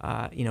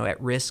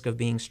 at risk of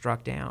being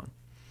struck down.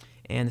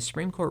 And the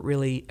Supreme Court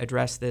really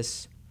addressed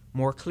this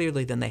more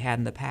clearly than they had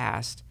in the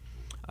past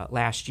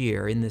last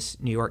year in this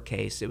New York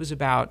case. It was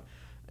about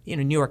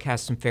New York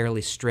has some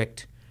fairly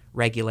strict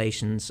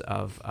regulations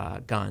of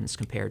guns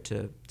compared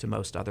to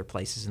most other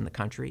places in the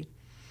country.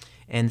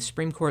 And the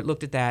Supreme Court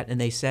looked at that, and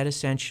they said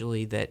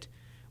essentially that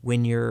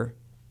when you're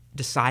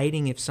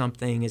deciding if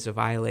something is a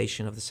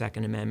violation of the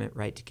Second Amendment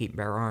right to keep and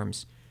bear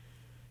arms,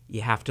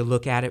 you have to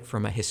look at it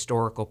from a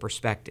historical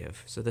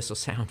perspective. So this will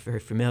sound very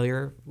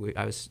familiar.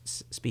 I was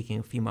speaking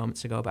a few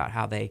moments ago about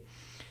how they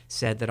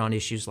said that on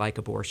issues like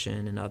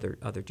abortion and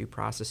other due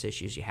process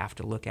issues, you have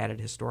to look at it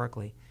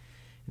historically.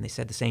 And they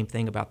said the same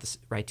thing about the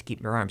right to keep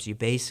and bear arms.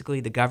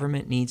 The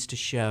government needs to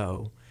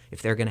show,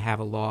 if they're going to have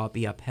a law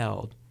be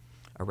upheld,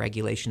 a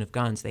regulation of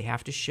guns, they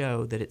have to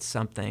show that it's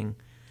something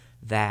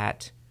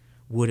that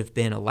would have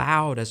been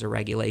allowed as a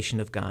regulation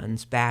of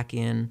guns back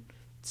in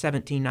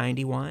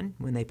 1791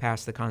 when they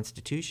passed the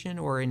Constitution,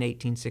 or in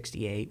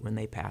 1868 when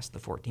they passed the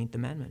 14th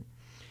Amendment.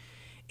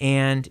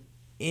 And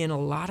in a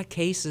lot of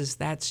cases,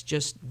 that's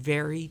just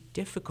very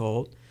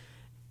difficult,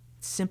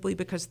 simply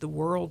because the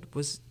world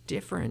was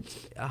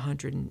different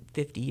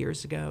 150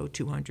 years ago,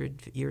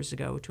 200 years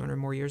ago, 200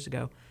 more years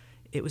ago.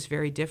 It was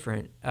very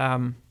different.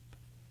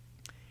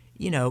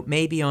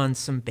 Maybe on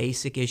some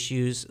basic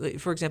issues.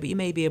 For example, you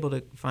may be able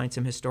to find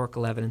some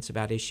historical evidence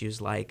about issues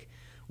like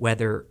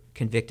whether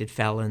convicted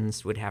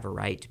felons would have a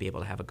right to be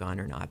able to have a gun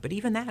or not. But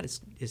even that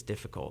is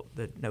difficult.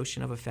 The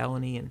notion of a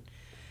felony and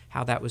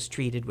how that was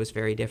treated was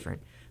very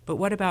different. But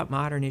what about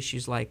modern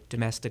issues like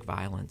domestic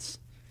violence?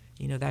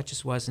 That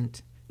just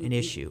wasn't an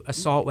issue.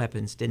 Assault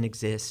weapons didn't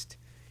exist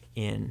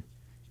in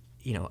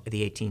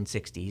the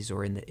 1860s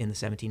or in the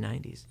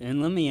 1790s.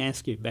 And let me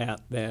ask you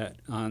about that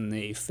on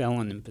the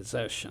felon in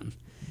possession.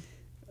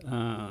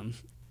 I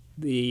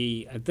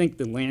think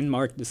the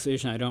landmark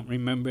decision, I don't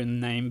remember the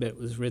name, but it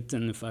was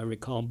written, if I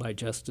recall, by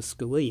Justice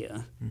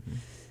Scalia. Mm-hmm.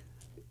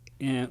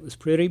 And it was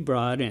pretty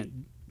broad,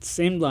 and it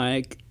seemed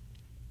like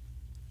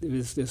there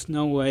was just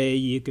no way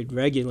you could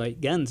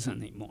regulate guns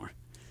anymore.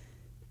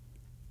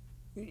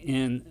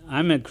 And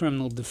I'm a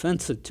criminal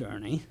defense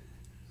attorney.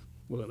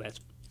 Well, that's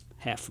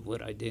half of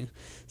what I do.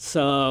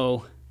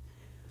 So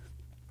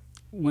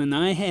when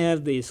I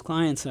have these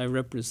clients I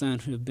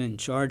represent who have been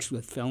charged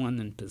with felon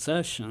in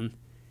possession,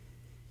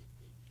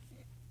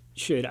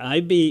 should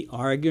I be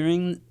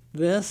arguing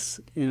this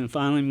and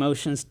filing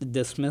motions to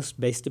dismiss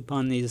based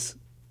upon these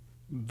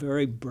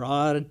very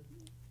broad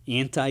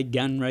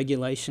anti-gun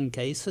regulation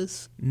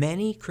cases?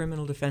 Many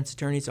criminal defense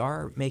attorneys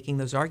are making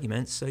those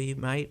arguments, so you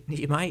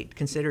might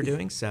consider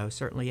doing so.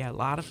 Certainly, yeah, a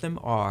lot of them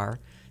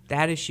are.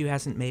 That issue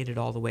hasn't made it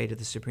all the way to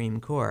the Supreme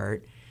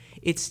Court.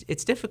 It's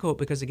difficult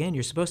because, again,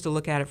 you're supposed to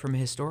look at it from a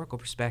historical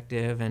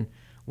perspective, and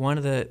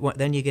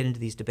then you get into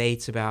these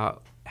debates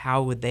about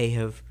how would they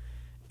have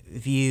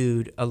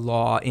viewed a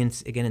law in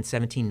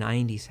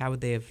 1790s. How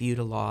would they have viewed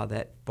a law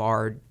that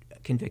barred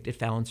convicted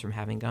felons from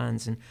having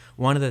guns? And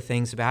one of the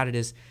things about it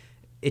is,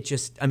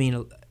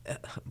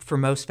 for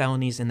most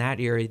felonies in that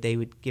era, they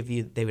would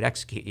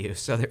execute you.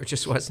 So there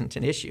just wasn't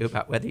an issue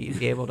about whether you'd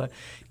be able to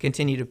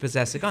continue to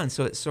possess a gun.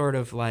 So it's sort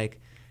of like,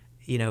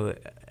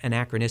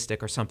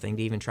 anachronistic or something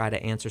to even try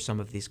to answer some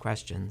of these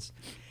questions.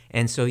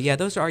 And so, yeah,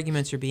 those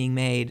arguments are being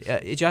made.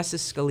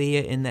 Justice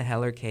Scalia in the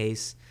Heller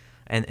case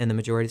and the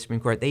majority of the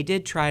Supreme Court, they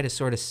did try to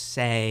sort of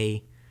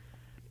say,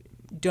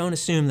 don't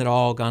assume that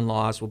all gun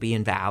laws will be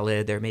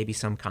invalid. There may be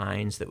some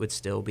kinds that would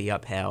still be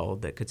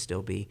upheld, that could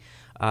still be.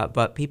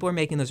 But people are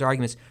making those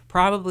arguments.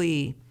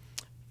 Probably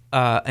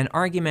an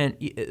argument,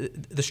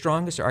 the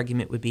strongest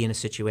argument would be in a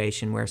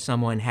situation where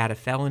someone had a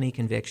felony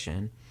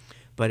conviction,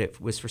 but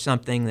it was for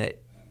something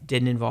that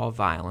didn't involve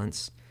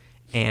violence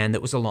and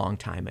that was a long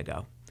time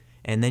ago.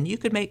 And then you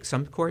could make,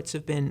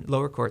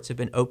 lower courts have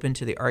been open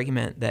to the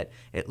argument that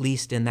at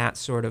least in that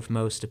sort of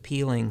most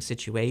appealing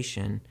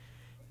situation,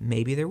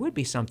 maybe there would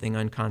be something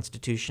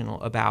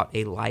unconstitutional about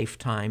a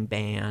lifetime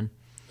ban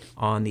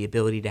on the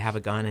ability to have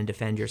a gun and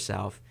defend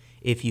yourself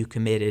if you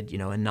committed, a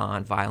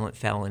nonviolent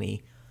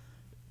felony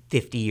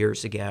 50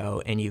 years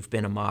ago and you've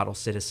been a model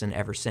citizen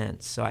ever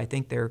since. So I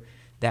think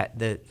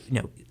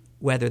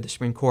whether the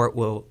Supreme Court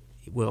will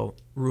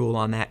rule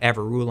on that,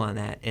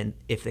 and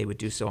if they would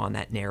do so on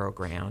that narrow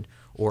ground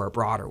or a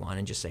broader one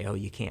and just say, oh,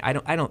 you can't.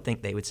 I don't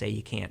think they would say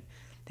you can't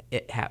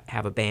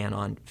have a ban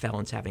on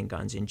felons having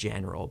guns in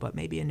general, but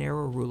maybe a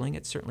narrow ruling,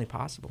 it's certainly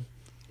possible.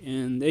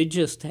 And they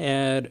just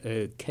had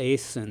a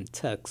case in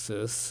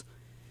Texas.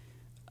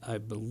 I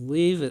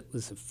believe it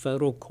was a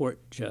federal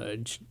court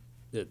judge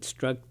that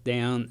struck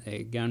down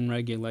a gun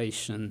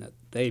regulation that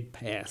they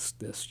passed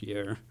this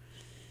year,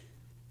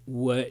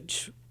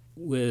 which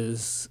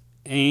was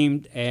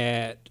aimed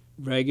at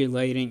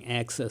regulating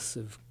access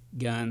of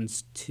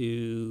guns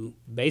to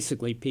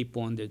basically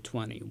people under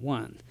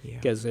 21,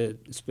 because it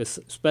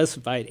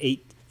specified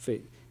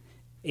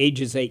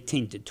ages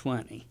 18 to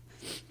 20.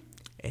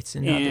 It's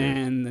another.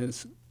 And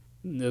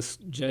this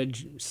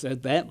judge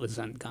said that was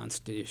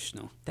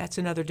unconstitutional. That's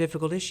another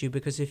difficult issue,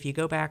 because if you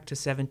go back to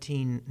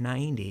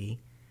 1790,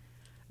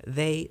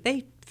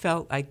 they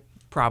felt, I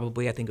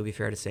think it would be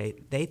fair to say,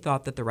 they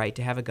thought that the right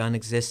to have a gun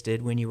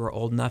existed when you were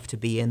old enough to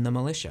be in the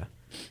militia.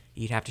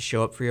 You'd have to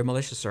show up for your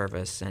militia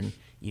service, and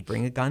you'd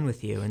bring a gun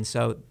with you. And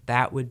so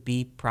that would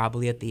be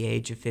probably at the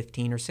age of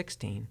 15 or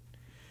 16.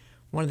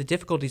 One of the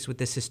difficulties with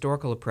this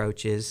historical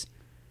approach is,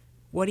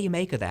 what do you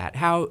make of that?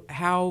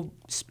 How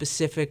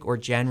specific or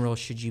general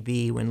should you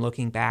be when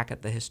looking back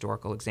at the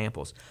historical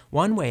examples?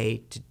 One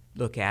way to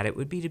look at it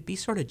would be to be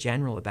sort of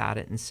general about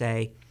it and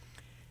say,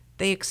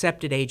 they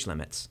accepted age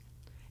limits,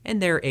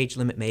 and their age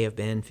limit may have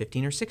been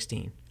 15 or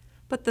 16.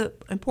 But the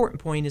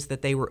important point is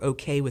that they were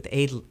okay with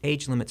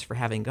age limits for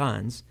having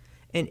guns.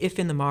 And if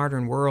in the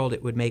modern world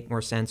it would make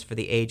more sense for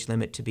the age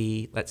limit to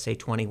be, let's say,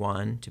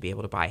 21 to be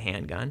able to buy a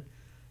handgun,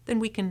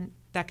 then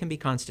that can be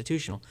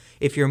constitutional.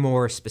 If you're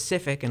more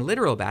specific and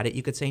literal about it,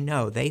 you could say,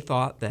 no, they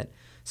thought that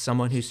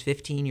someone who's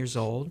 15 years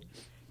old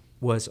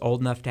was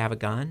old enough to have a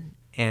gun,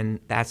 and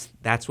that's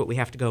what we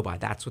have to go by.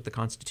 That's what the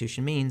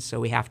Constitution means, so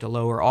we have to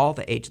lower all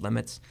the age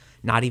limits,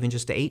 not even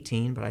just to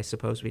 18, but I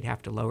suppose we'd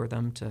have to lower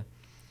them to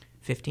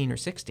 15 or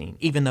 16,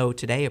 even though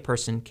today a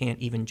person can't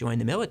even join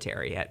the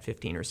military at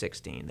 15 or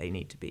 16. They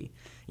need to be,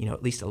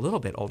 at least a little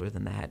bit older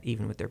than that,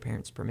 even with their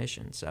parents'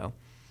 permission. So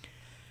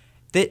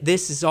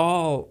this is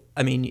all,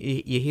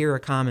 you hear a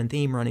common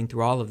theme running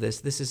through all of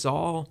this. This is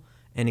all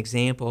an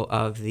example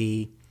of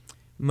the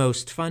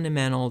most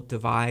fundamental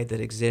divide that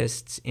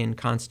exists in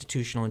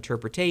constitutional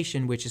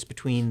interpretation, which is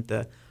between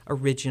the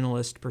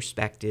originalist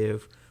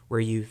perspective, where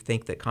you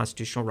think that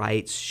constitutional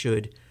rights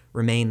should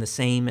remain the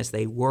same as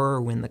they were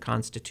when the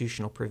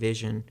constitutional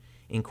provision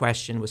in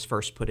question was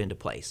first put into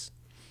place.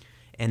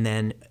 And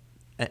then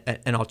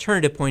an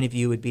alternative point of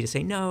view would be to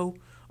say, no,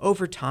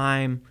 over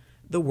time,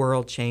 the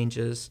world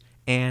changes,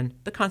 and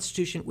the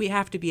Constitution, we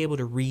have to be able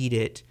to read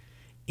it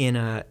in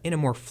a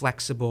more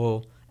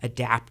flexible,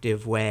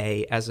 adaptive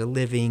way as a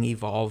living,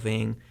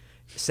 evolving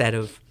set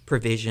of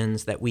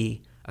provisions that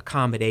we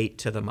accommodate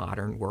to the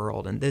modern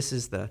world. And this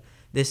is the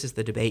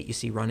debate you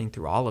see running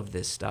through all of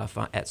this stuff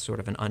at sort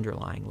of an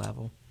underlying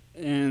level.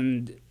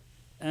 And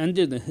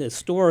under the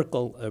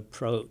historical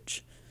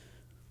approach,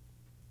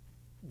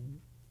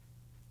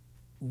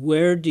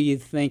 where do you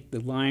think the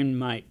line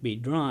might be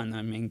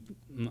drawn?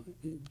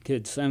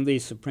 Could some of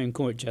these Supreme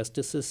Court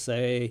justices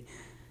say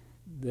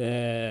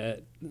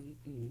that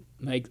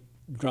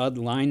draw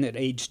the line at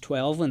age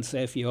 12 and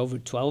say if you're over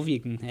 12 you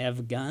can have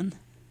a gun?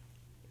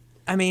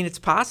 It's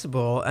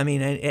possible.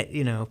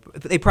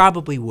 They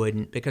probably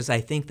wouldn't, because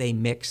I think they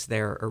mix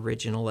their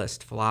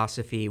originalist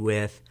philosophy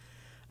with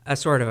a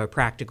sort of a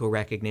practical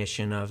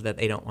recognition of that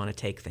they don't want to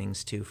take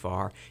things too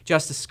far.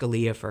 Justice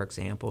Scalia, for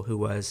example, who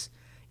was,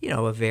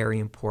 a very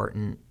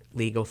important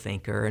legal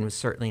thinker and was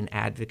certainly an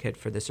advocate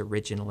for this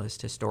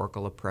originalist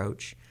historical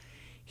approach,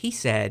 he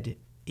said,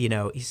 I'm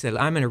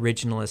an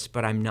originalist,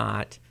 but I'm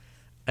not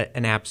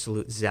an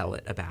absolute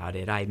zealot about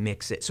it. I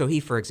mix it. So he,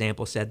 for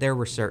example, said there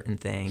were certain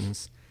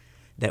things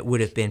that would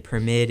have been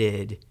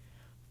permitted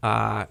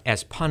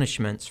as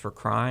punishments for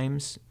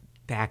crimes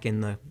back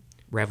in the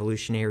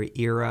Revolutionary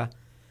era,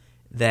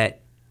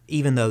 that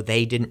even though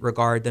they didn't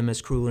regard them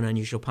as cruel and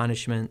unusual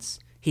punishments,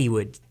 he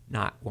would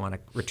not want to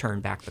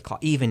return back the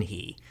clock. Even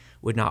he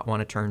would not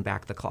want to turn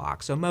back the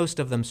clock. So most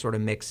of them sort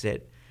of mix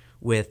it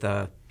with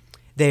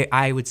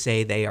I would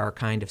say they are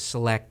kind of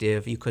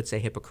selective, you could say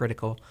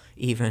hypocritical,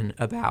 even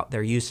about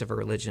their use of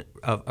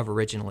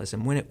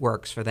originalism. When it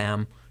works for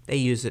them, they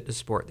use it to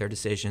support their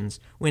decisions.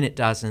 When it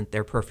doesn't,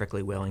 they're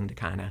perfectly willing to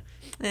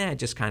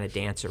just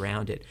dance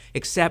around it.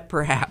 Except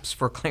perhaps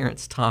for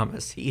Clarence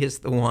Thomas. He is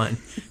the one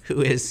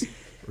who is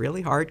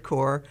really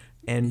hardcore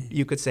and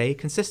you could say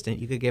consistent.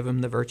 You could give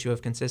him the virtue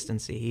of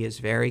consistency. He is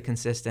very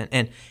consistent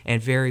and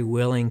very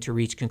willing to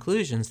reach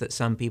conclusions that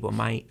some people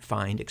might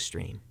find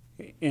extreme.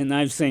 And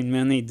I've seen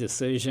many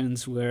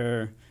decisions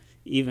where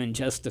even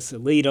Justice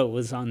Alito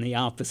was on the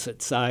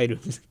opposite side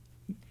of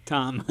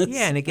Thomas.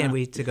 Yeah, and again,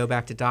 to go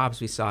back to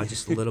Dobbs, we saw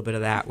just a little bit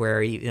of that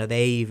where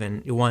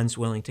one's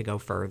willing to go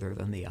further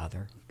than the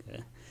other.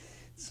 Okay.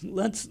 So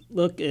let's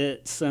look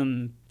at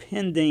some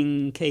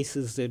pending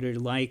cases that are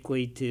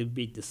likely to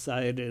be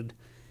decided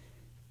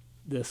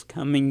this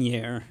coming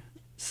year,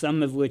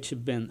 some of which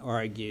have been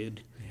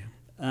argued.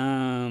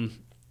 Yeah.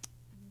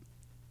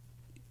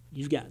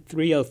 You've got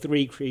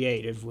 303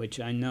 Creative, which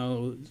I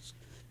know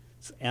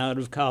is out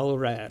of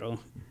Colorado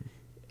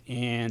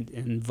and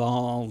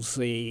involves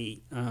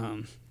the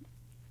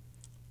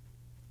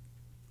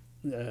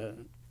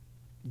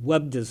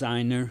web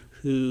designer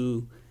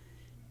who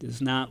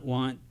does not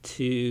want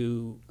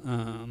to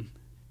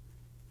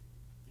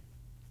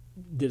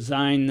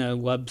design a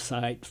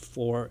website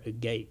for a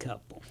gay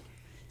couple.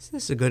 So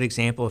this is a good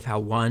example of how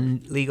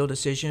one legal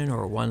decision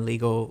or one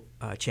legal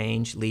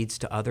change leads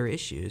to other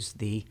issues.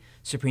 The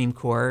Supreme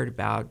Court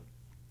about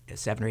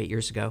 7 or 8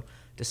 years ago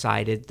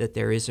decided that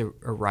there is a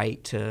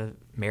right to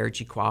marriage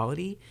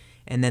equality,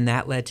 and then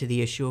that led to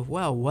the issue of,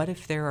 what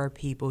if there are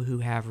people who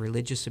have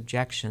religious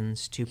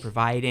objections to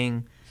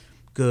providing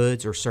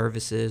goods or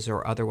services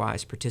or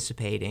otherwise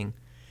participating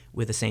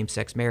with a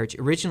same-sex marriage?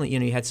 Originally,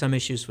 you had some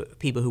issues with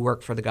people who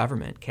worked for the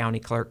government, county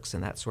clerks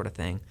and that sort of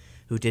thing,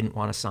 who didn't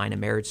want to sign a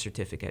marriage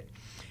certificate.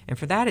 And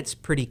for that, it's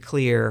pretty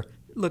clear,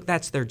 look,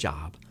 that's their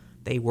job.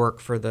 They work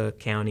for the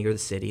county or the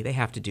city. They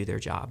have to do their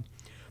job.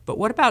 But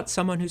what about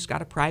someone who's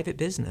got a private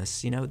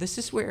business? This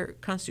is where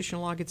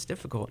constitutional law gets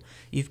difficult.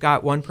 You've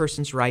got one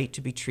person's right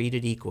to be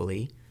treated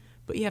equally,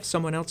 but you have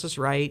someone else's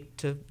right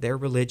to their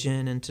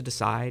religion and to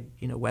decide,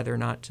 whether or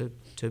not to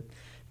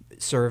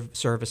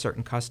serve a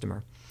certain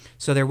customer.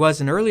 So there was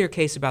an earlier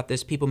case about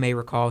this. People may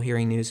recall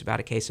hearing news about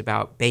a case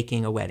about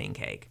baking a wedding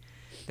cake.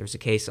 There was a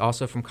case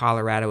also from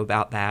Colorado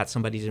about that.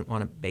 Somebody didn't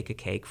want to bake a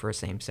cake for a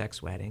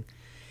same-sex wedding.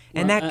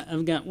 And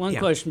I've got one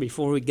question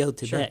before we go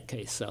to that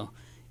case. So,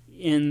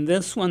 in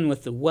this one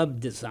with the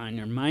web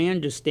designer, my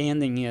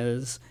understanding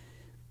is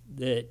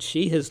that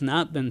she has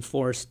not been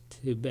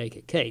forced to bake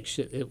a cake.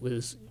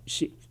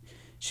 She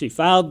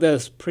filed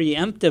this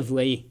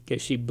preemptively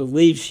because she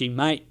believes she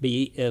might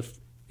be if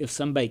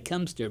somebody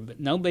comes to her, but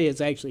nobody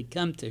has actually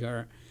come to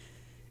her.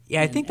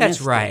 Yeah, I think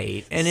that's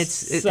right. And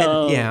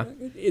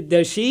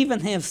does she even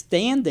have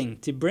standing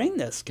to bring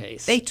this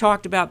case? They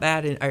talked about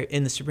that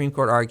in the Supreme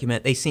Court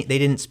argument. They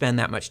didn't spend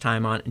that much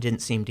time on it and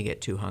didn't seem to get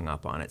too hung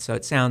up on it. So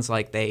it sounds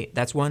like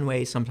that's one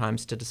way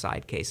sometimes to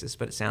decide cases,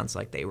 but it sounds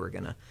like they were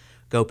going to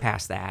go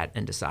past that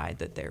and decide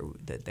that there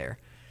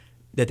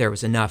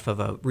was enough of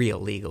a real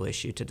legal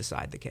issue to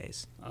decide the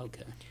case.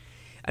 Okay.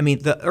 I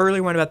mean, the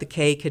earlier one about the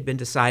cake had been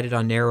decided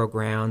on narrow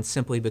grounds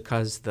simply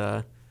because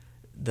the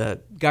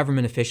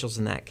government officials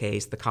in that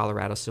case, the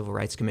Colorado Civil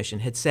Rights Commission,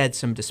 had said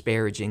some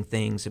disparaging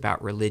things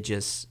about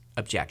religious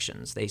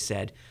objections. They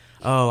said,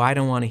 I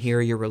don't want to hear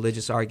your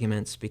religious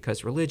arguments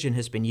because religion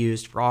has been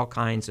used for all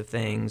kinds of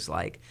things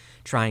like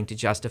trying to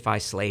justify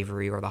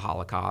slavery or the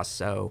Holocaust,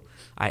 so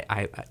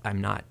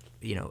I'm not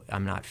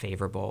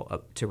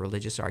favorable to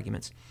religious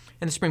arguments.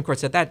 And the Supreme Court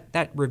said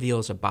that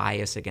reveals a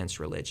bias against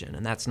religion,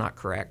 and that's not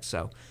correct.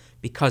 So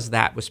because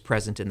that was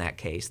present in that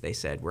case, they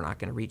said we're not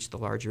going to reach the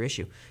larger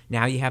issue.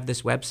 Now you have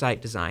this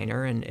website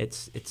designer, and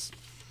it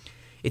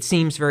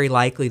seems very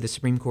likely the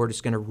Supreme Court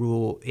is going to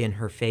rule in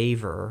her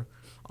favor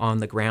on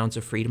the grounds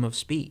of freedom of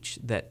speech,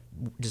 that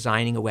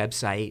designing a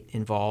website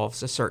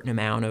involves a certain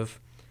amount of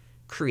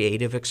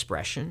creative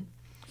expression,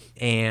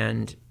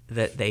 and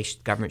that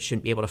government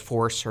shouldn't be able to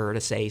force her to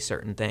say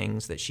certain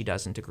things that she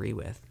doesn't agree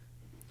with.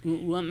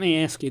 Let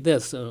me ask you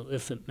this, though,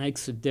 if it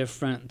makes a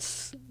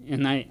difference,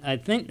 and I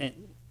think that at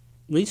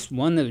least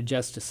one of the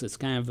justices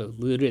kind of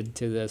alluded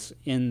to this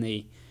in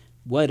the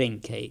wedding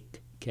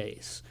cake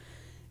case.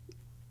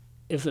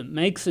 If it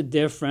makes a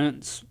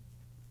difference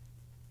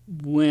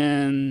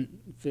when,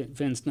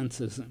 for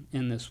instance,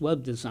 in this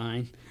web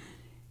design,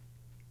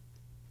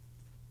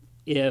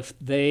 if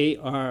they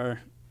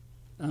are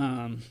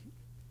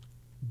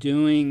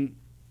being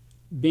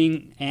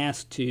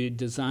asked to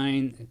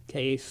design a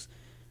case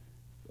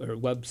or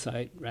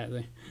website,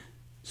 rather,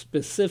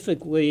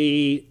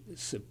 specifically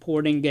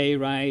supporting gay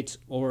rights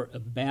or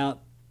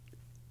about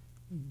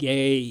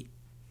gay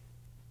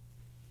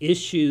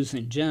issues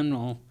in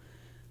general,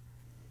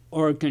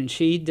 or can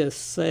she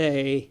just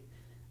say,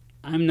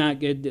 I'm not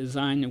going to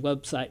design a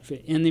website for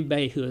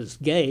anybody who is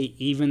gay,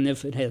 even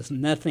if it has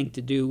nothing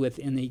to do with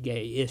any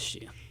gay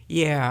issue?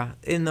 Yeah,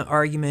 in the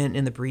argument,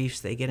 in the briefs,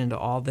 they get into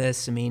all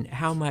this. I mean,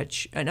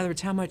 in other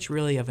words, how much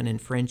really of an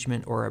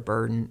infringement or a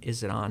burden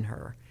is it on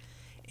her?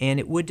 And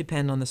it would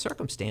depend on the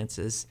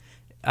circumstances.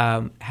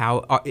 Is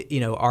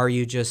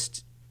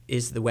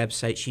the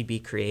website she'd be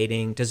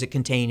creating, does it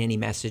contain any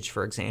message,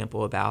 for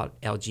example,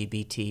 about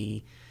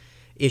LGBT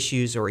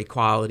issues or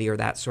equality or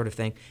that sort of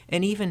thing?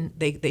 And even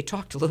they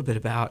talked a little bit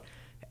about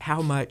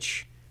how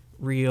much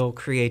real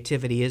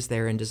creativity is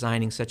there in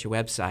designing such a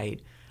website.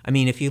 I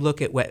mean, if you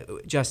look at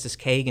what Justice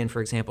Kagan,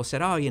 for example,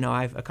 said,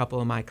 I've a couple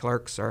of my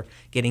clerks are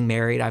getting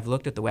married. I've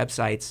looked at the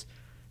websites.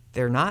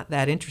 They're not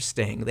that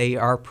interesting. They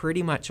are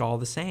pretty much all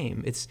the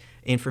same. It's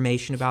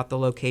information about the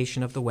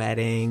location of the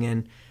wedding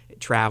and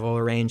travel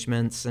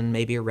arrangements and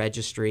maybe a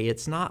registry.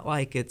 It's not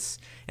like it's,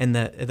 and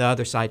the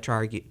other side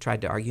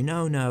tried to argue,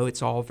 no,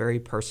 it's all very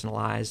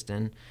personalized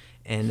and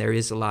there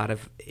is a lot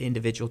of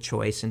individual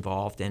choice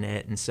involved in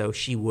it. And so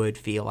she would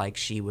feel like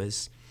she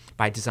was,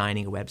 by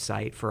designing a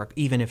website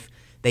even if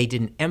they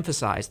didn't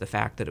emphasize the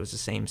fact that it was a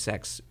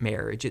same-sex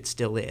marriage, it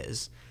still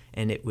is.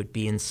 And it would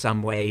be in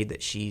some way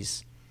that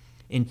she's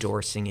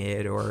endorsing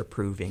it or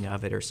approving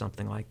of it or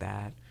something like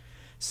that.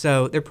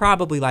 So they're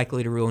probably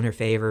likely to rule in her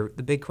favor.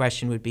 The big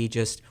question would be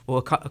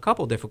a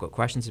couple difficult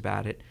questions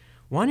about it.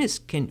 One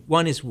is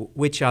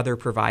which other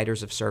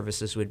providers of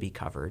services would be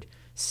covered?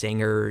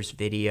 Singers,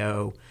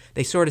 video.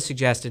 They sort of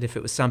suggested if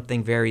it was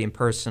something very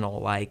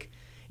impersonal, like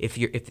if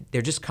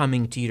they're just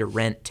coming to you to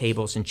rent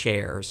tables and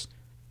chairs,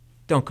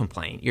 don't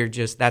complain.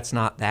 That's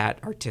not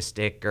that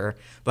artistic,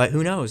 but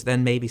who knows?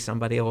 Then maybe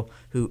somebody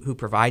who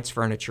provides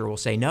furniture will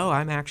say, no,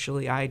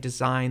 I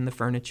design the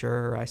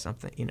furniture, or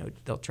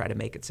they'll try to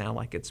make it sound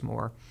like it's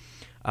more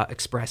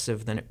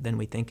expressive than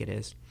we think it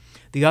is.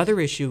 The other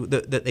issue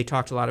that they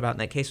talked a lot about in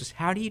that case was,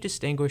 how do you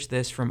distinguish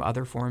this from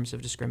other forms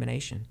of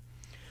discrimination?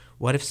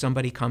 What if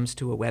somebody comes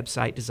to a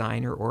website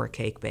designer or a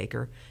cake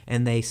baker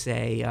and they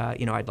say,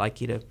 I'd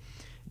like you to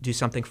do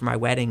something for my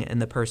wedding,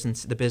 and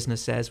the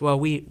business says, well,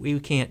 we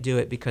can't do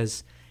it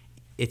because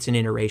it's an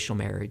interracial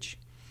marriage,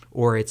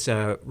 or it's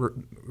a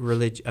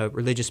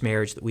religious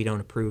marriage that we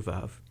don't approve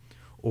of,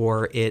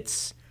 or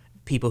it's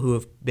people who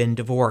have been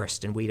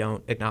divorced and we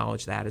don't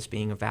acknowledge that as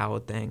being a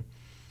valid thing.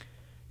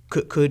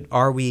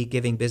 Are we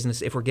giving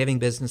if we're giving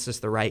businesses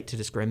the right to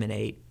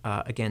discriminate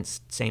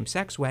against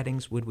same-sex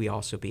weddings, would we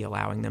also be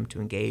allowing them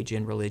to engage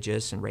in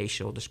religious and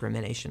racial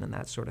discrimination and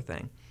that sort of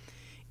thing?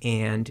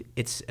 And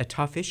it's a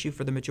tough issue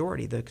for the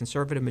majority. The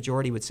conservative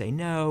majority would say,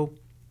 no,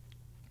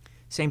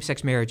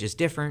 same-sex marriage is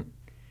different.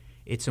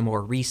 It's a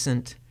more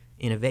recent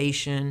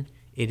innovation.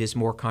 It is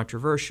more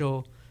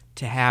controversial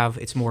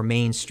it's more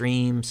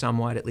mainstream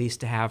somewhat, at least,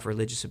 to have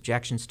religious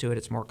objections to it.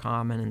 It's more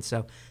common. And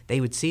so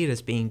they would see it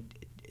as being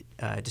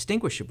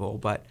distinguishable,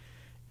 but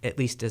at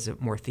least as a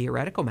more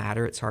theoretical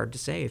matter, it's hard to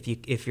say.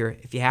 If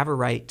you have a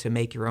right to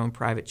make your own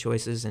private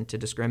choices and to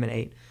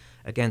discriminate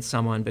against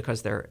someone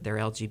because they're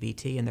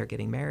LGBT and they're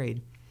getting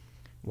married,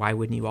 why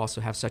wouldn't you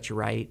also have such a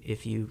right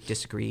if you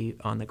disagree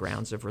on the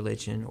grounds of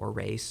religion or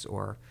race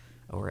or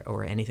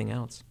anything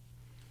else?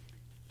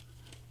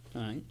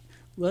 All right.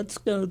 Let's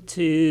go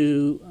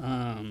to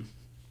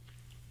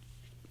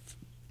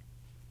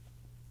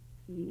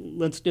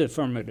let's do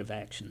affirmative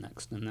action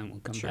next, and then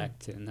we'll come back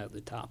to another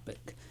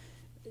topic.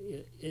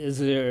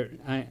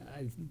 I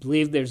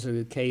believe there's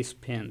a case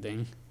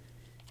pending.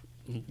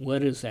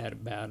 What is that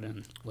about,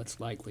 and what's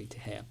likely to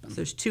happen? So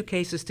there's two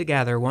cases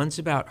together. One's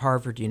about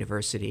Harvard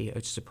University,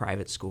 which is a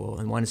private school,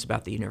 and one is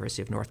about the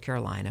University of North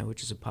Carolina,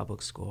 which is a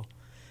public school.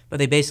 But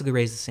they basically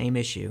raise the same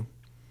issue,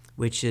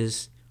 which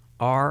is,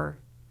 are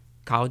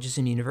colleges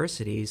and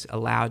universities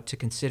allowed to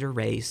consider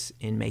race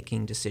in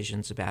making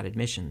decisions about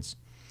admissions?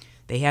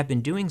 They have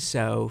been doing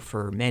so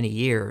for many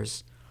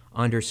years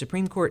under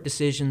Supreme Court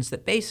decisions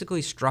that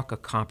basically struck a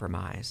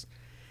compromise.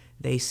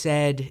 They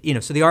said,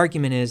 so the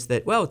argument is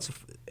that, well,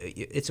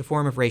 it's a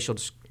form of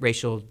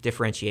racial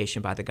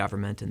differentiation by the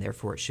government, and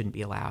therefore it shouldn't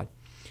be allowed.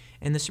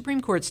 And the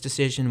Supreme Court's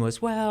decision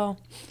was, well,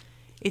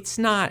 it's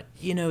not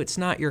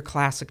your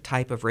classic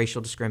type of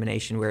racial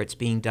discrimination where it's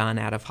being done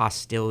out of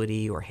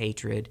hostility or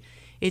hatred.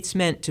 It's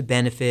meant to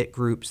benefit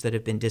groups that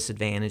have been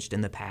disadvantaged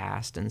in the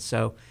past, and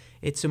so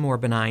it's a more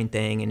benign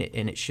thing, and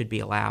it should be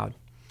allowed.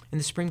 And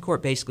the Supreme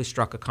Court basically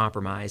struck a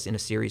compromise in a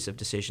series of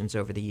decisions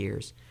over the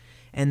years.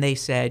 And they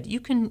said, you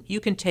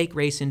can take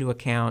race into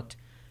account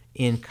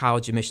in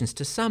college admissions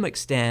to some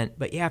extent,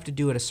 but you have to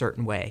do it a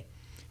certain way.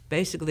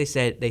 Basically,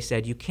 they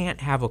said you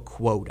can't have a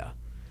quota.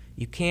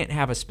 You can't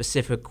have a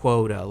specific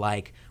quota,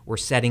 like we're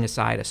setting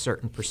aside a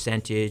certain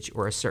percentage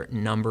or a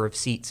certain number of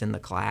seats in the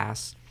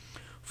class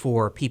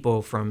for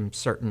people from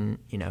certain,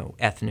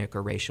 ethnic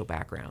or racial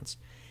backgrounds.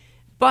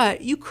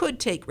 But you could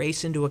take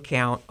race into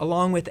account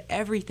along with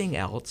everything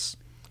else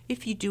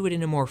if you do it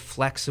in a more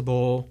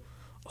flexible,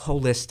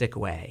 holistic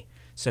way.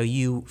 So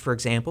for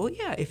example,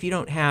 if you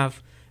don't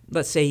have,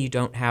 let's say you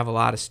don't have a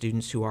lot of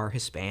students who are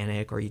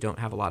Hispanic, or you don't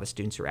have a lot of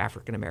students who are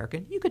African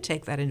American, you could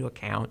take that into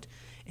account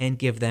and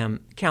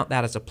count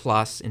that as a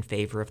plus in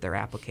favor of their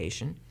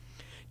application.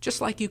 Just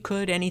like you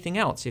could anything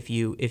else. If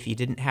you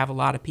didn't have a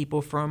lot of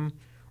people from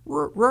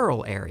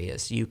rural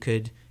areas, you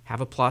could have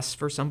a plus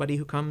for somebody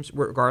who comes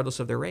regardless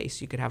of their race.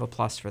 You could have a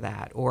plus for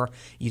that. Or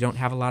you don't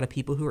have a lot of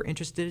people who are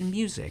interested in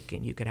music,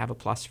 and you could have a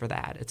plus for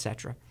that,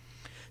 etc.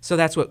 So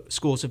that's what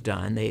schools have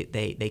done.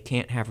 They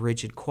can't have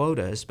rigid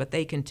quotas, but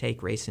they can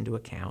take race into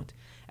account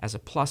as a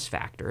plus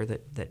factor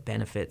that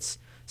benefits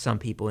some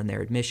people in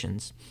their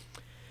admissions.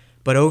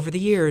 But over the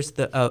years,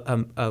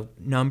 a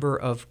number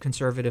of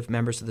conservative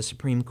members of the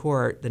Supreme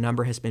Court, the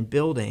number has been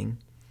building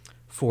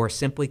for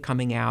simply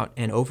coming out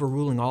and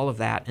overruling all of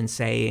that and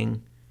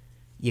saying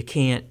you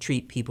can't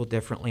treat people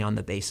differently on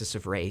the basis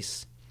of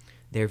race.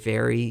 They're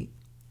very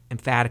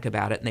emphatic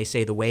about it, and they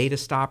say the way to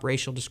stop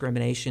racial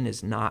discrimination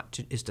is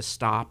to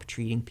stop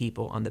treating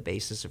people on the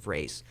basis of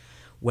race,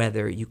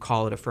 whether you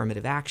call it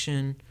affirmative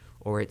action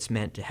or it's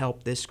meant to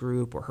help this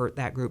group or hurt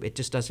that group. It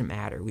just doesn't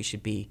matter.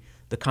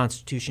 The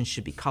Constitution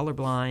should be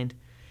colorblind,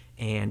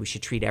 and we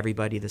should treat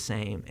everybody the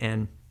same.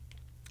 And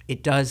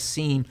it does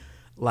seem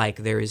like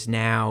there is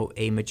now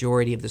a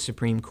majority of the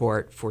Supreme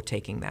Court for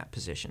taking that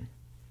position.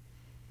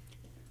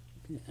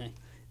 Okay.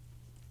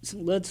 So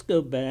let's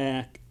go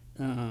back.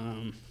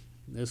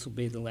 This will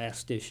be the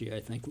last issue I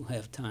think we'll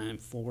have time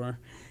for,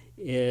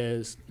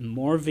 is the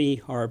Moore v.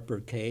 Harper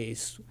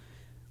case,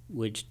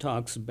 which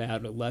talks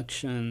about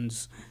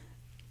elections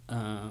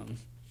and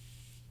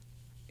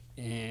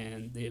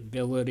the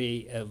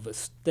ability of a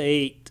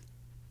state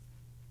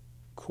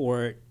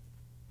court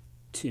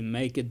to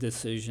make a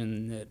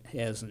decision that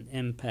has an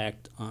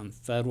impact on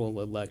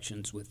federal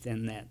elections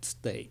within that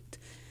state.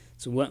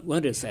 So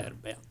what is that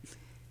about?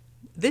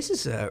 This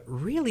is a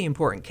really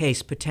important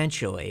case,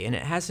 potentially, and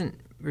it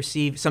hasn't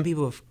received, some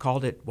people have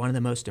called it one of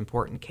the most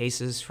important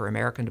cases for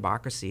American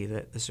democracy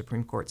that the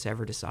Supreme Court's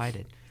ever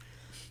decided.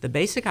 The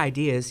basic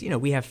idea is,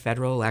 we have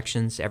federal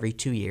elections every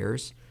 2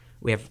 years.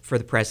 We have for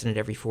the president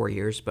every 4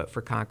 years, but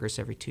for Congress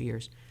every 2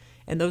 years.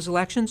 And those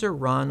elections are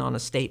run on a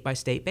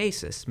state-by-state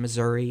basis.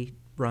 Missouri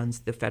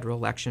runs the federal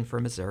election for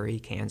Missouri.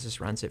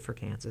 Kansas runs it for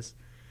Kansas.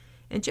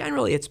 And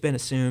generally, it's been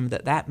assumed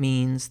that that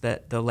means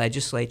that the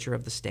legislature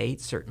of the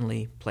state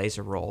certainly plays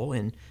a role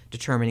in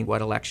determining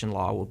what election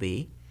law will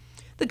be.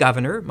 The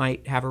governor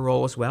might have a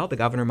role as well. The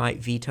governor might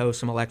veto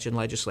some election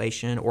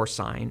legislation or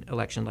sign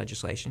election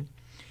legislation.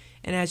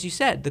 And as you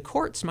said, the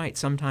courts might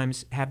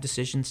sometimes have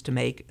decisions to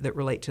make that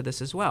relate to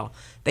this as well.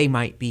 They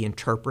might be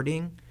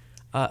interpreting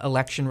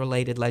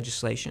election-related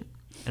legislation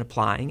and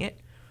applying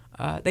it.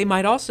 They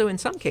might also, in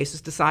some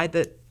cases, decide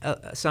that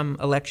some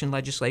election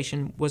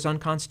legislation was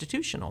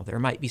unconstitutional. There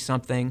might be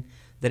something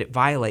that it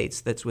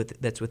violates that's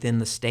within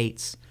the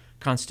state's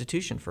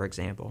constitution, for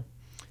example.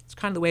 It's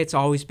kind of the way it's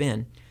always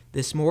been.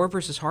 This Moore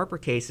versus Harper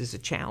case is a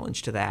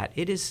challenge to that.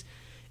 It's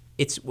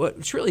what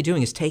it's really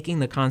doing is taking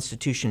the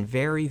Constitution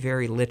very,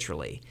 very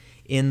literally.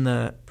 In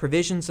the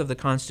provisions of the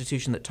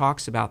Constitution that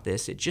talks about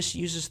this, it just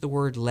uses the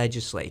word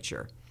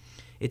legislature.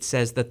 It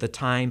says that the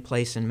time,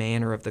 place, and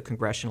manner of the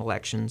congressional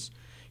elections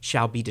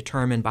shall be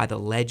determined by the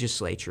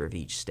legislature of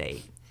each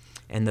state.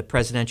 And the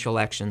presidential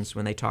elections,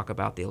 when they talk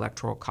about the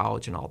Electoral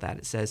College and all that,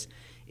 it says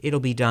it'll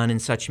be done in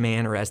such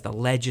manner as the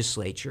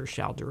legislature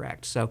shall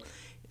direct. So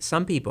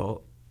some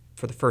people,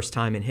 for the first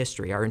time in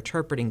history, are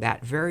interpreting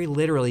that very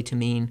literally to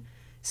mean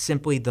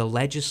simply the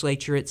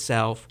legislature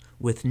itself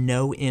with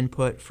no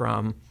input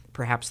from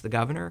perhaps the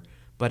governor,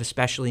 but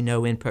especially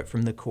no input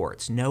from the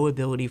courts, no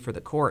ability for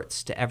the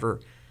courts to ever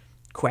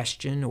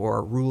question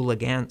or rule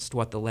against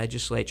what the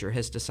legislature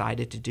has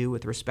decided to do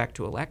with respect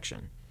to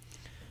election.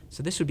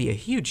 So this would be a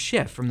huge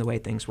shift from the way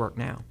things work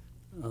now.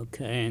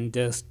 Okay, and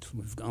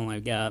we've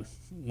only got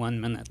 1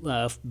 minute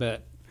left,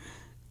 but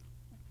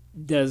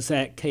does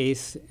that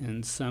case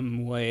in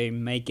some way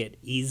make it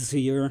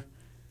easier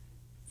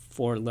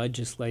for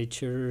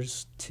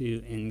legislatures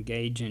to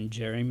engage in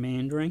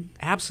gerrymandering?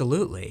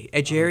 Absolutely.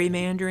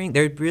 Gerrymandering,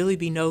 there'd really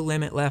be no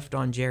limit left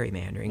on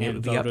gerrymandering. And it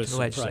would be up to the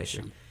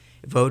legislature.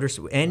 Voters,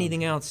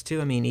 anything else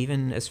too. I mean,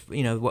 even as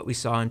what we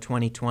saw in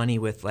 2020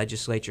 with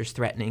legislatures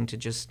threatening to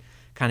just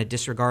kind of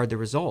disregard the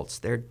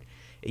results.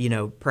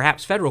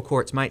 Perhaps federal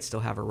courts might still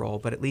have a role,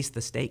 but at least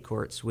the state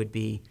courts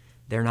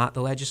they're not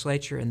the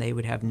legislature, and they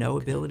would have no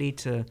ability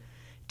to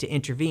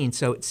intervene.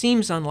 So it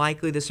seems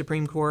unlikely the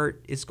Supreme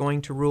Court is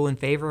going to rule in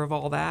favor of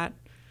all that,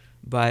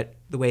 but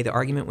the way the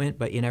argument went,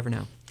 but you never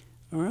know.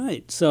 All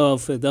right. So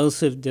for those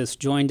who've just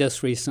joined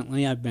us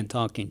recently, I've been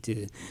talking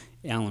to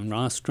Alan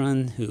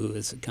Rostron, who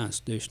is a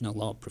constitutional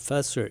law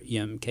professor at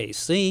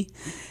UMKC,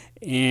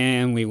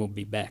 and we will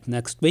be back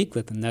next week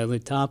with another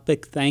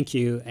topic. Thank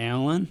you,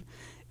 Alan.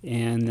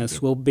 And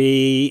this will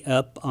be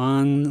up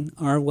on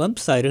our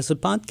website as a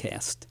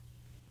podcast.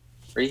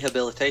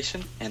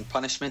 Rehabilitation and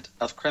punishment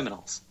of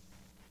criminals.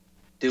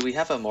 Do we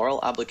have a moral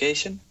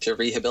obligation to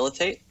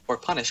rehabilitate or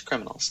punish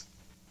criminals?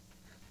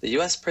 The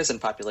U.S. prison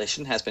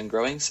population has been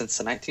growing since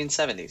the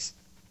 1970s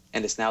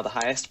and is now the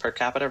highest per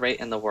capita rate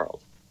in the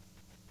world.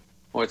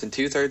 More than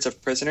 2/3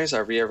 of prisoners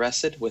are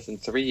rearrested within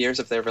 3 years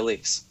of their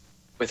release,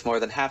 with more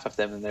than half of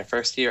them in their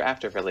first year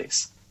after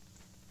release.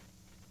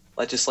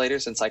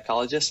 Legislators and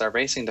psychologists are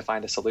racing to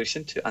find a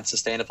solution to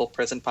unsustainable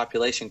prison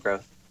population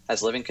growth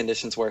as living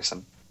conditions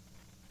worsen.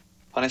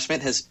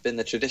 Punishment has been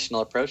the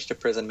traditional approach to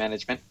prison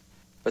management,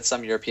 but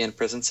some European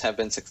prisons have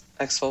been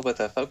successful with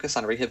a focus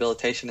on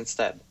rehabilitation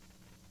instead.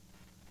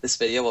 This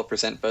video will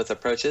present both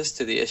approaches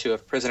to the issue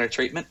of prisoner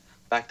treatment,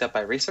 backed up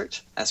by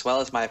research, as well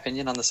as my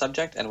opinion on the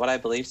subject and what I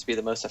believe to be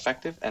the most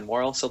effective and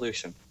moral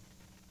solution.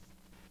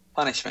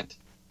 Punishment.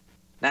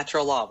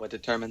 Natural law would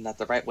determine that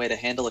the right way to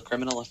handle a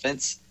criminal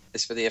offense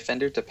is for the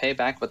offender to pay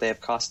back what they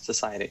have cost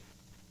society.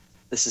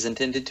 This is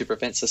intended to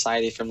prevent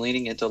society from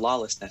leaning into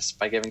lawlessness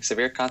by giving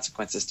severe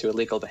consequences to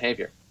illegal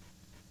behavior.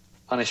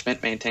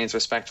 Punishment maintains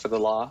respect for the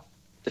law,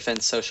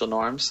 defends social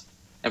norms,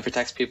 and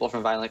protects people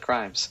from violent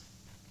crimes.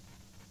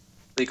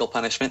 Legal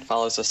punishment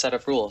follows a set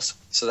of rules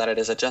so that it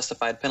is a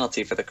justified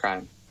penalty for the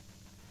crime.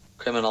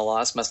 Criminal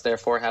laws must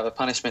therefore have a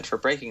punishment for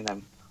breaking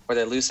them, or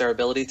they lose their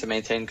ability to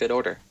maintain good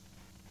order.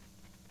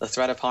 The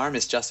threat of harm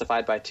is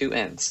justified by two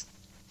ends: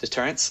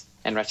 deterrence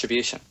and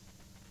retribution.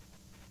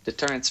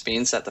 Deterrence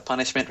means that the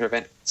punishment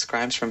prevents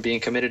crimes from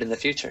being committed in the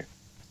future.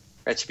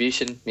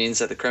 Retribution means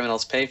that the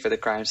criminals pay for the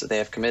crimes that they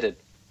have committed.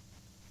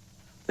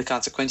 The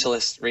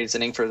consequentialist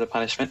reasoning for the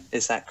punishment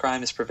is that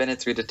crime is prevented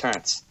through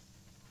deterrence.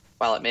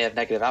 While it may have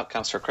negative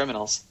outcomes for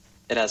criminals,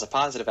 it has a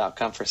positive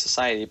outcome for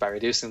society by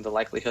reducing the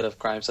likelihood of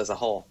crimes as a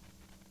whole.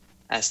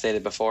 As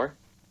stated before,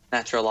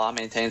 natural law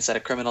maintains that a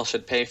criminal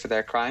should pay for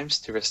their crimes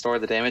to restore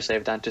the damage they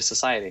have done to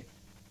society.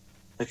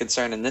 The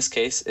concern in this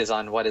case is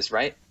on what is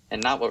right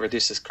and not what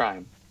reduces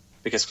crime,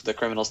 because the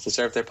criminals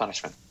deserve their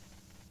punishment.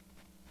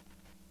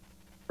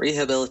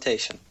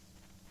 Rehabilitation.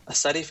 A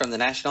study from the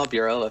National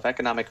Bureau of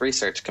Economic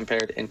Research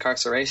compared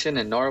incarceration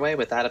in Norway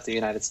with that of the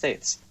United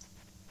States.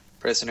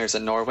 Prisoners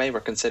in Norway were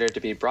considered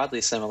to be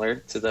broadly similar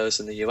to those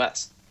in the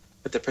U.S.,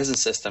 with the prison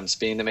systems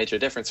being the major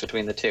difference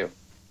between the two.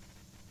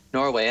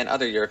 Norway and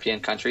other European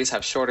countries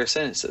have shorter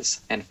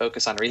sentences and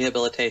focus on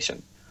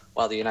rehabilitation,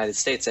 while the United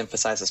States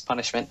emphasizes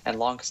punishment and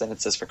long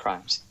sentences for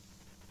crimes.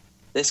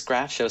 This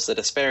graph shows the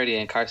disparity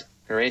in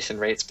incarceration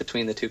rates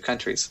between the two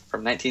countries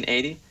from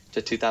 1980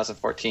 to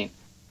 2014.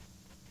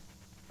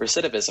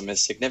 Recidivism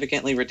is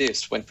significantly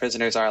reduced when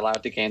prisoners are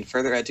allowed to gain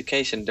further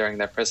education during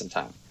their prison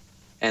time,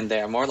 and they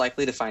are more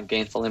likely to find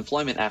gainful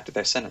employment after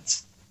their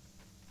sentence.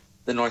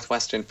 The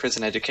Northwestern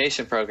Prison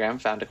Education Program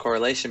found a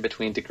correlation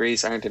between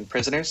degrees earned in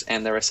prisoners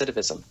and their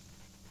recidivism,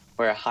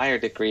 where a higher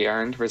degree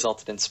earned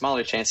resulted in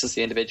smaller chances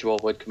the individual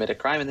would commit a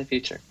crime in the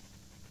future.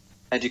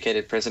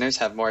 Educated prisoners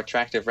have more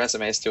attractive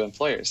resumes to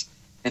employers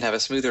and have a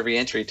smoother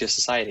re-entry to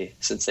society,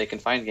 since they can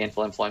find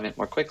gainful employment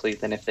more quickly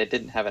than if they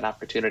didn't have an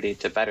opportunity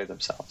to better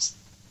themselves.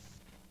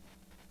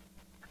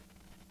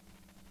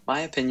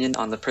 My opinion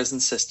on the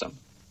prison system.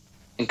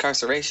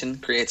 Incarceration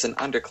creates an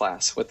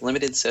underclass with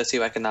limited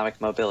socioeconomic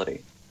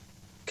mobility.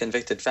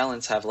 Convicted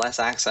felons have less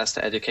access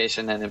to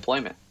education and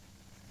employment.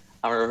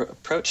 Our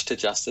approach to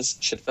justice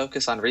should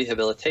focus on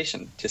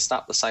rehabilitation to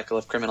stop the cycle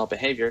of criminal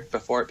behavior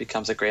before it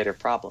becomes a greater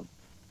problem.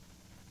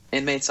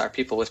 Inmates are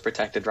people with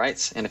protected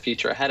rights and a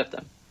future ahead of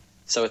them,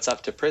 so it's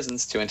up to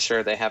prisons to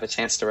ensure they have a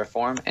chance to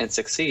reform and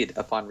succeed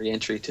upon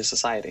re-entry to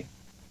society.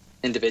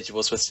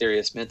 Individuals with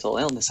serious mental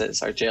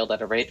illnesses are jailed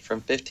at a rate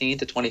from 15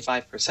 to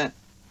 25%,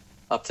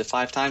 up to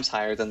 5 times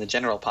higher than the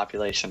general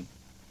population.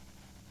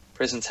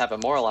 Prisons have a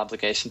moral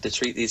obligation to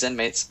treat these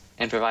inmates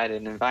and provide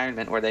an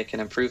environment where they can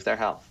improve their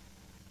health.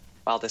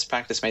 While this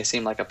practice may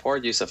seem like a poor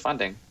use of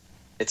funding,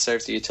 it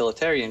serves the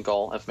utilitarian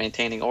goal of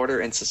maintaining order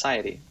in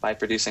society by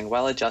producing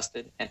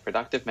well-adjusted and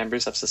productive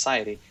members of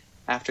society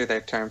after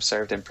their term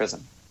served in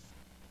prison.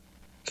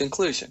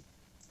 Conclusion.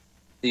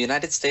 The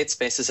United States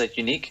faces a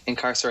unique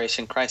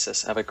incarceration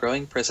crisis of a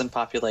growing prison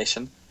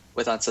population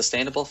with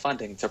unsustainable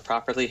funding to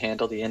properly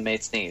handle the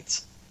inmates'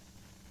 needs.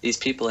 These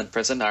people in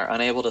prison are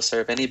unable to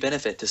serve any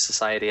benefit to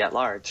society at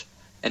large,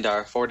 and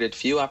are afforded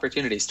few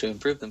opportunities to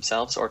improve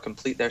themselves or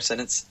complete their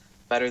sentence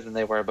better than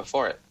they were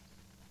before it.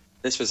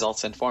 This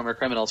results in former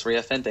criminals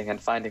reoffending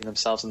and finding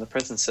themselves in the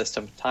prison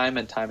system time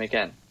and time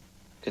again,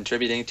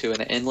 contributing to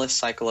an endless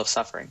cycle of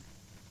suffering.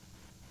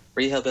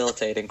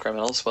 Rehabilitating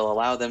criminals will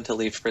allow them to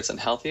leave prison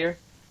healthier,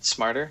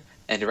 smarter,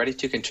 and ready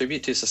to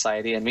contribute to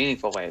society in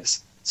meaningful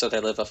ways, so they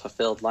live a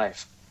fulfilled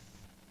life.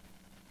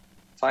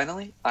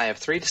 Finally, I have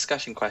 3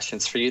 discussion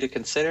questions for you to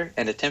consider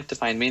and attempt to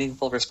find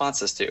meaningful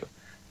responses to,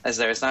 as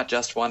there is not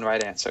just one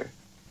right answer.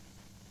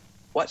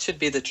 What should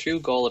be the true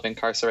goal of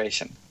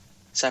incarceration?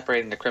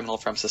 Separating the criminal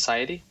from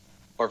society,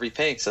 or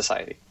repaying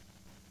society?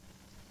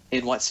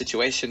 In what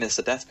situation is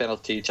the death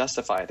penalty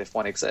justified if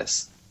one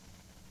exists?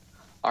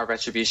 Are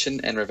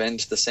retribution and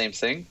revenge the same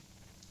thing?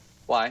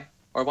 Why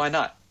or why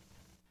not?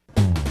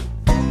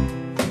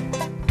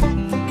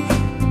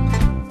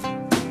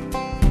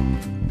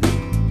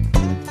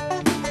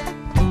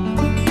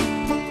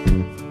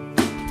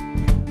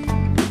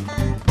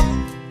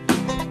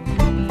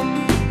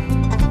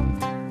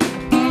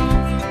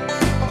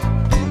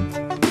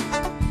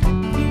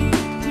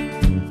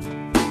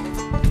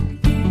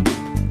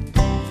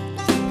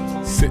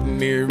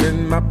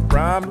 My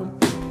problem.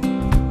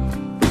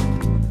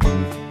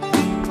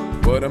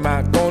 What am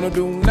I gonna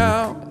do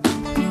now?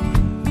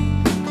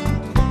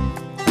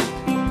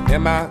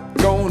 Am I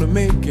gonna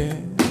make it?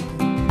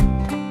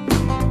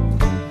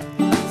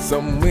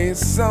 Some way,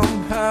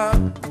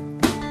 somehow.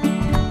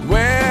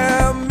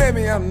 Well,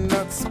 maybe I'm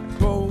not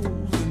supposed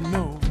to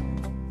know.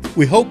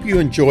 We hope you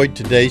enjoyed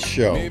today's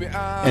show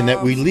and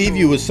that we leave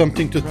you with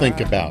something to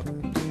think about,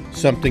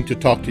 something to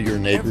talk to your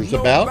neighbors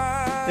about,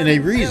 and a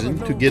reason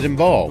to get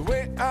involved.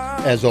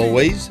 As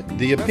always,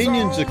 the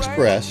opinions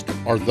expressed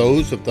are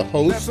those of the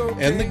host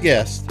and the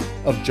guests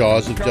of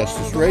Jaws of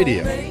Justice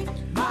Radio,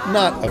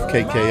 not of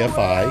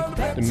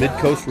KKFI, the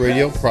Mid-Coast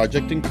Radio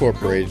Project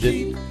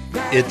Incorporated,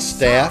 its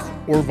staff,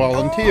 or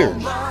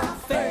volunteers.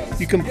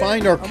 You can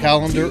find our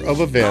calendar of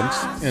events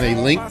and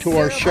a link to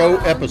our show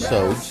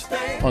episodes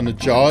on the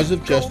Jaws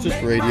of Justice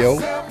Radio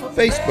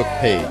Facebook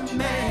page.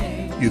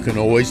 You can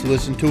always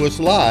listen to us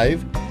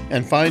live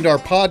and find our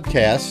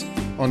podcast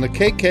on the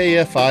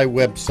KKFI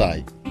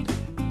website,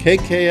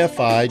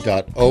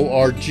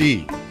 kkfi.org.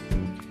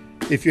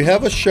 If you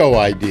have a show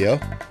idea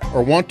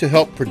or want to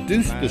help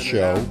produce the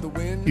show,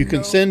 you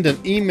can send an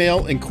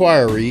email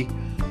inquiry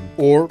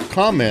or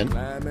comment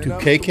to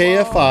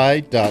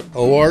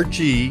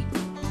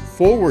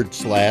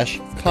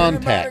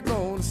kkfi.org/contact.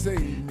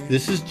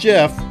 This is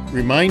Jeff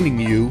reminding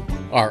you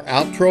our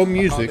outro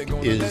music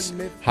is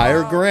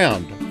Higher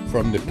Ground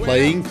from the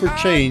Playing for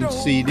Change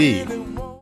CD.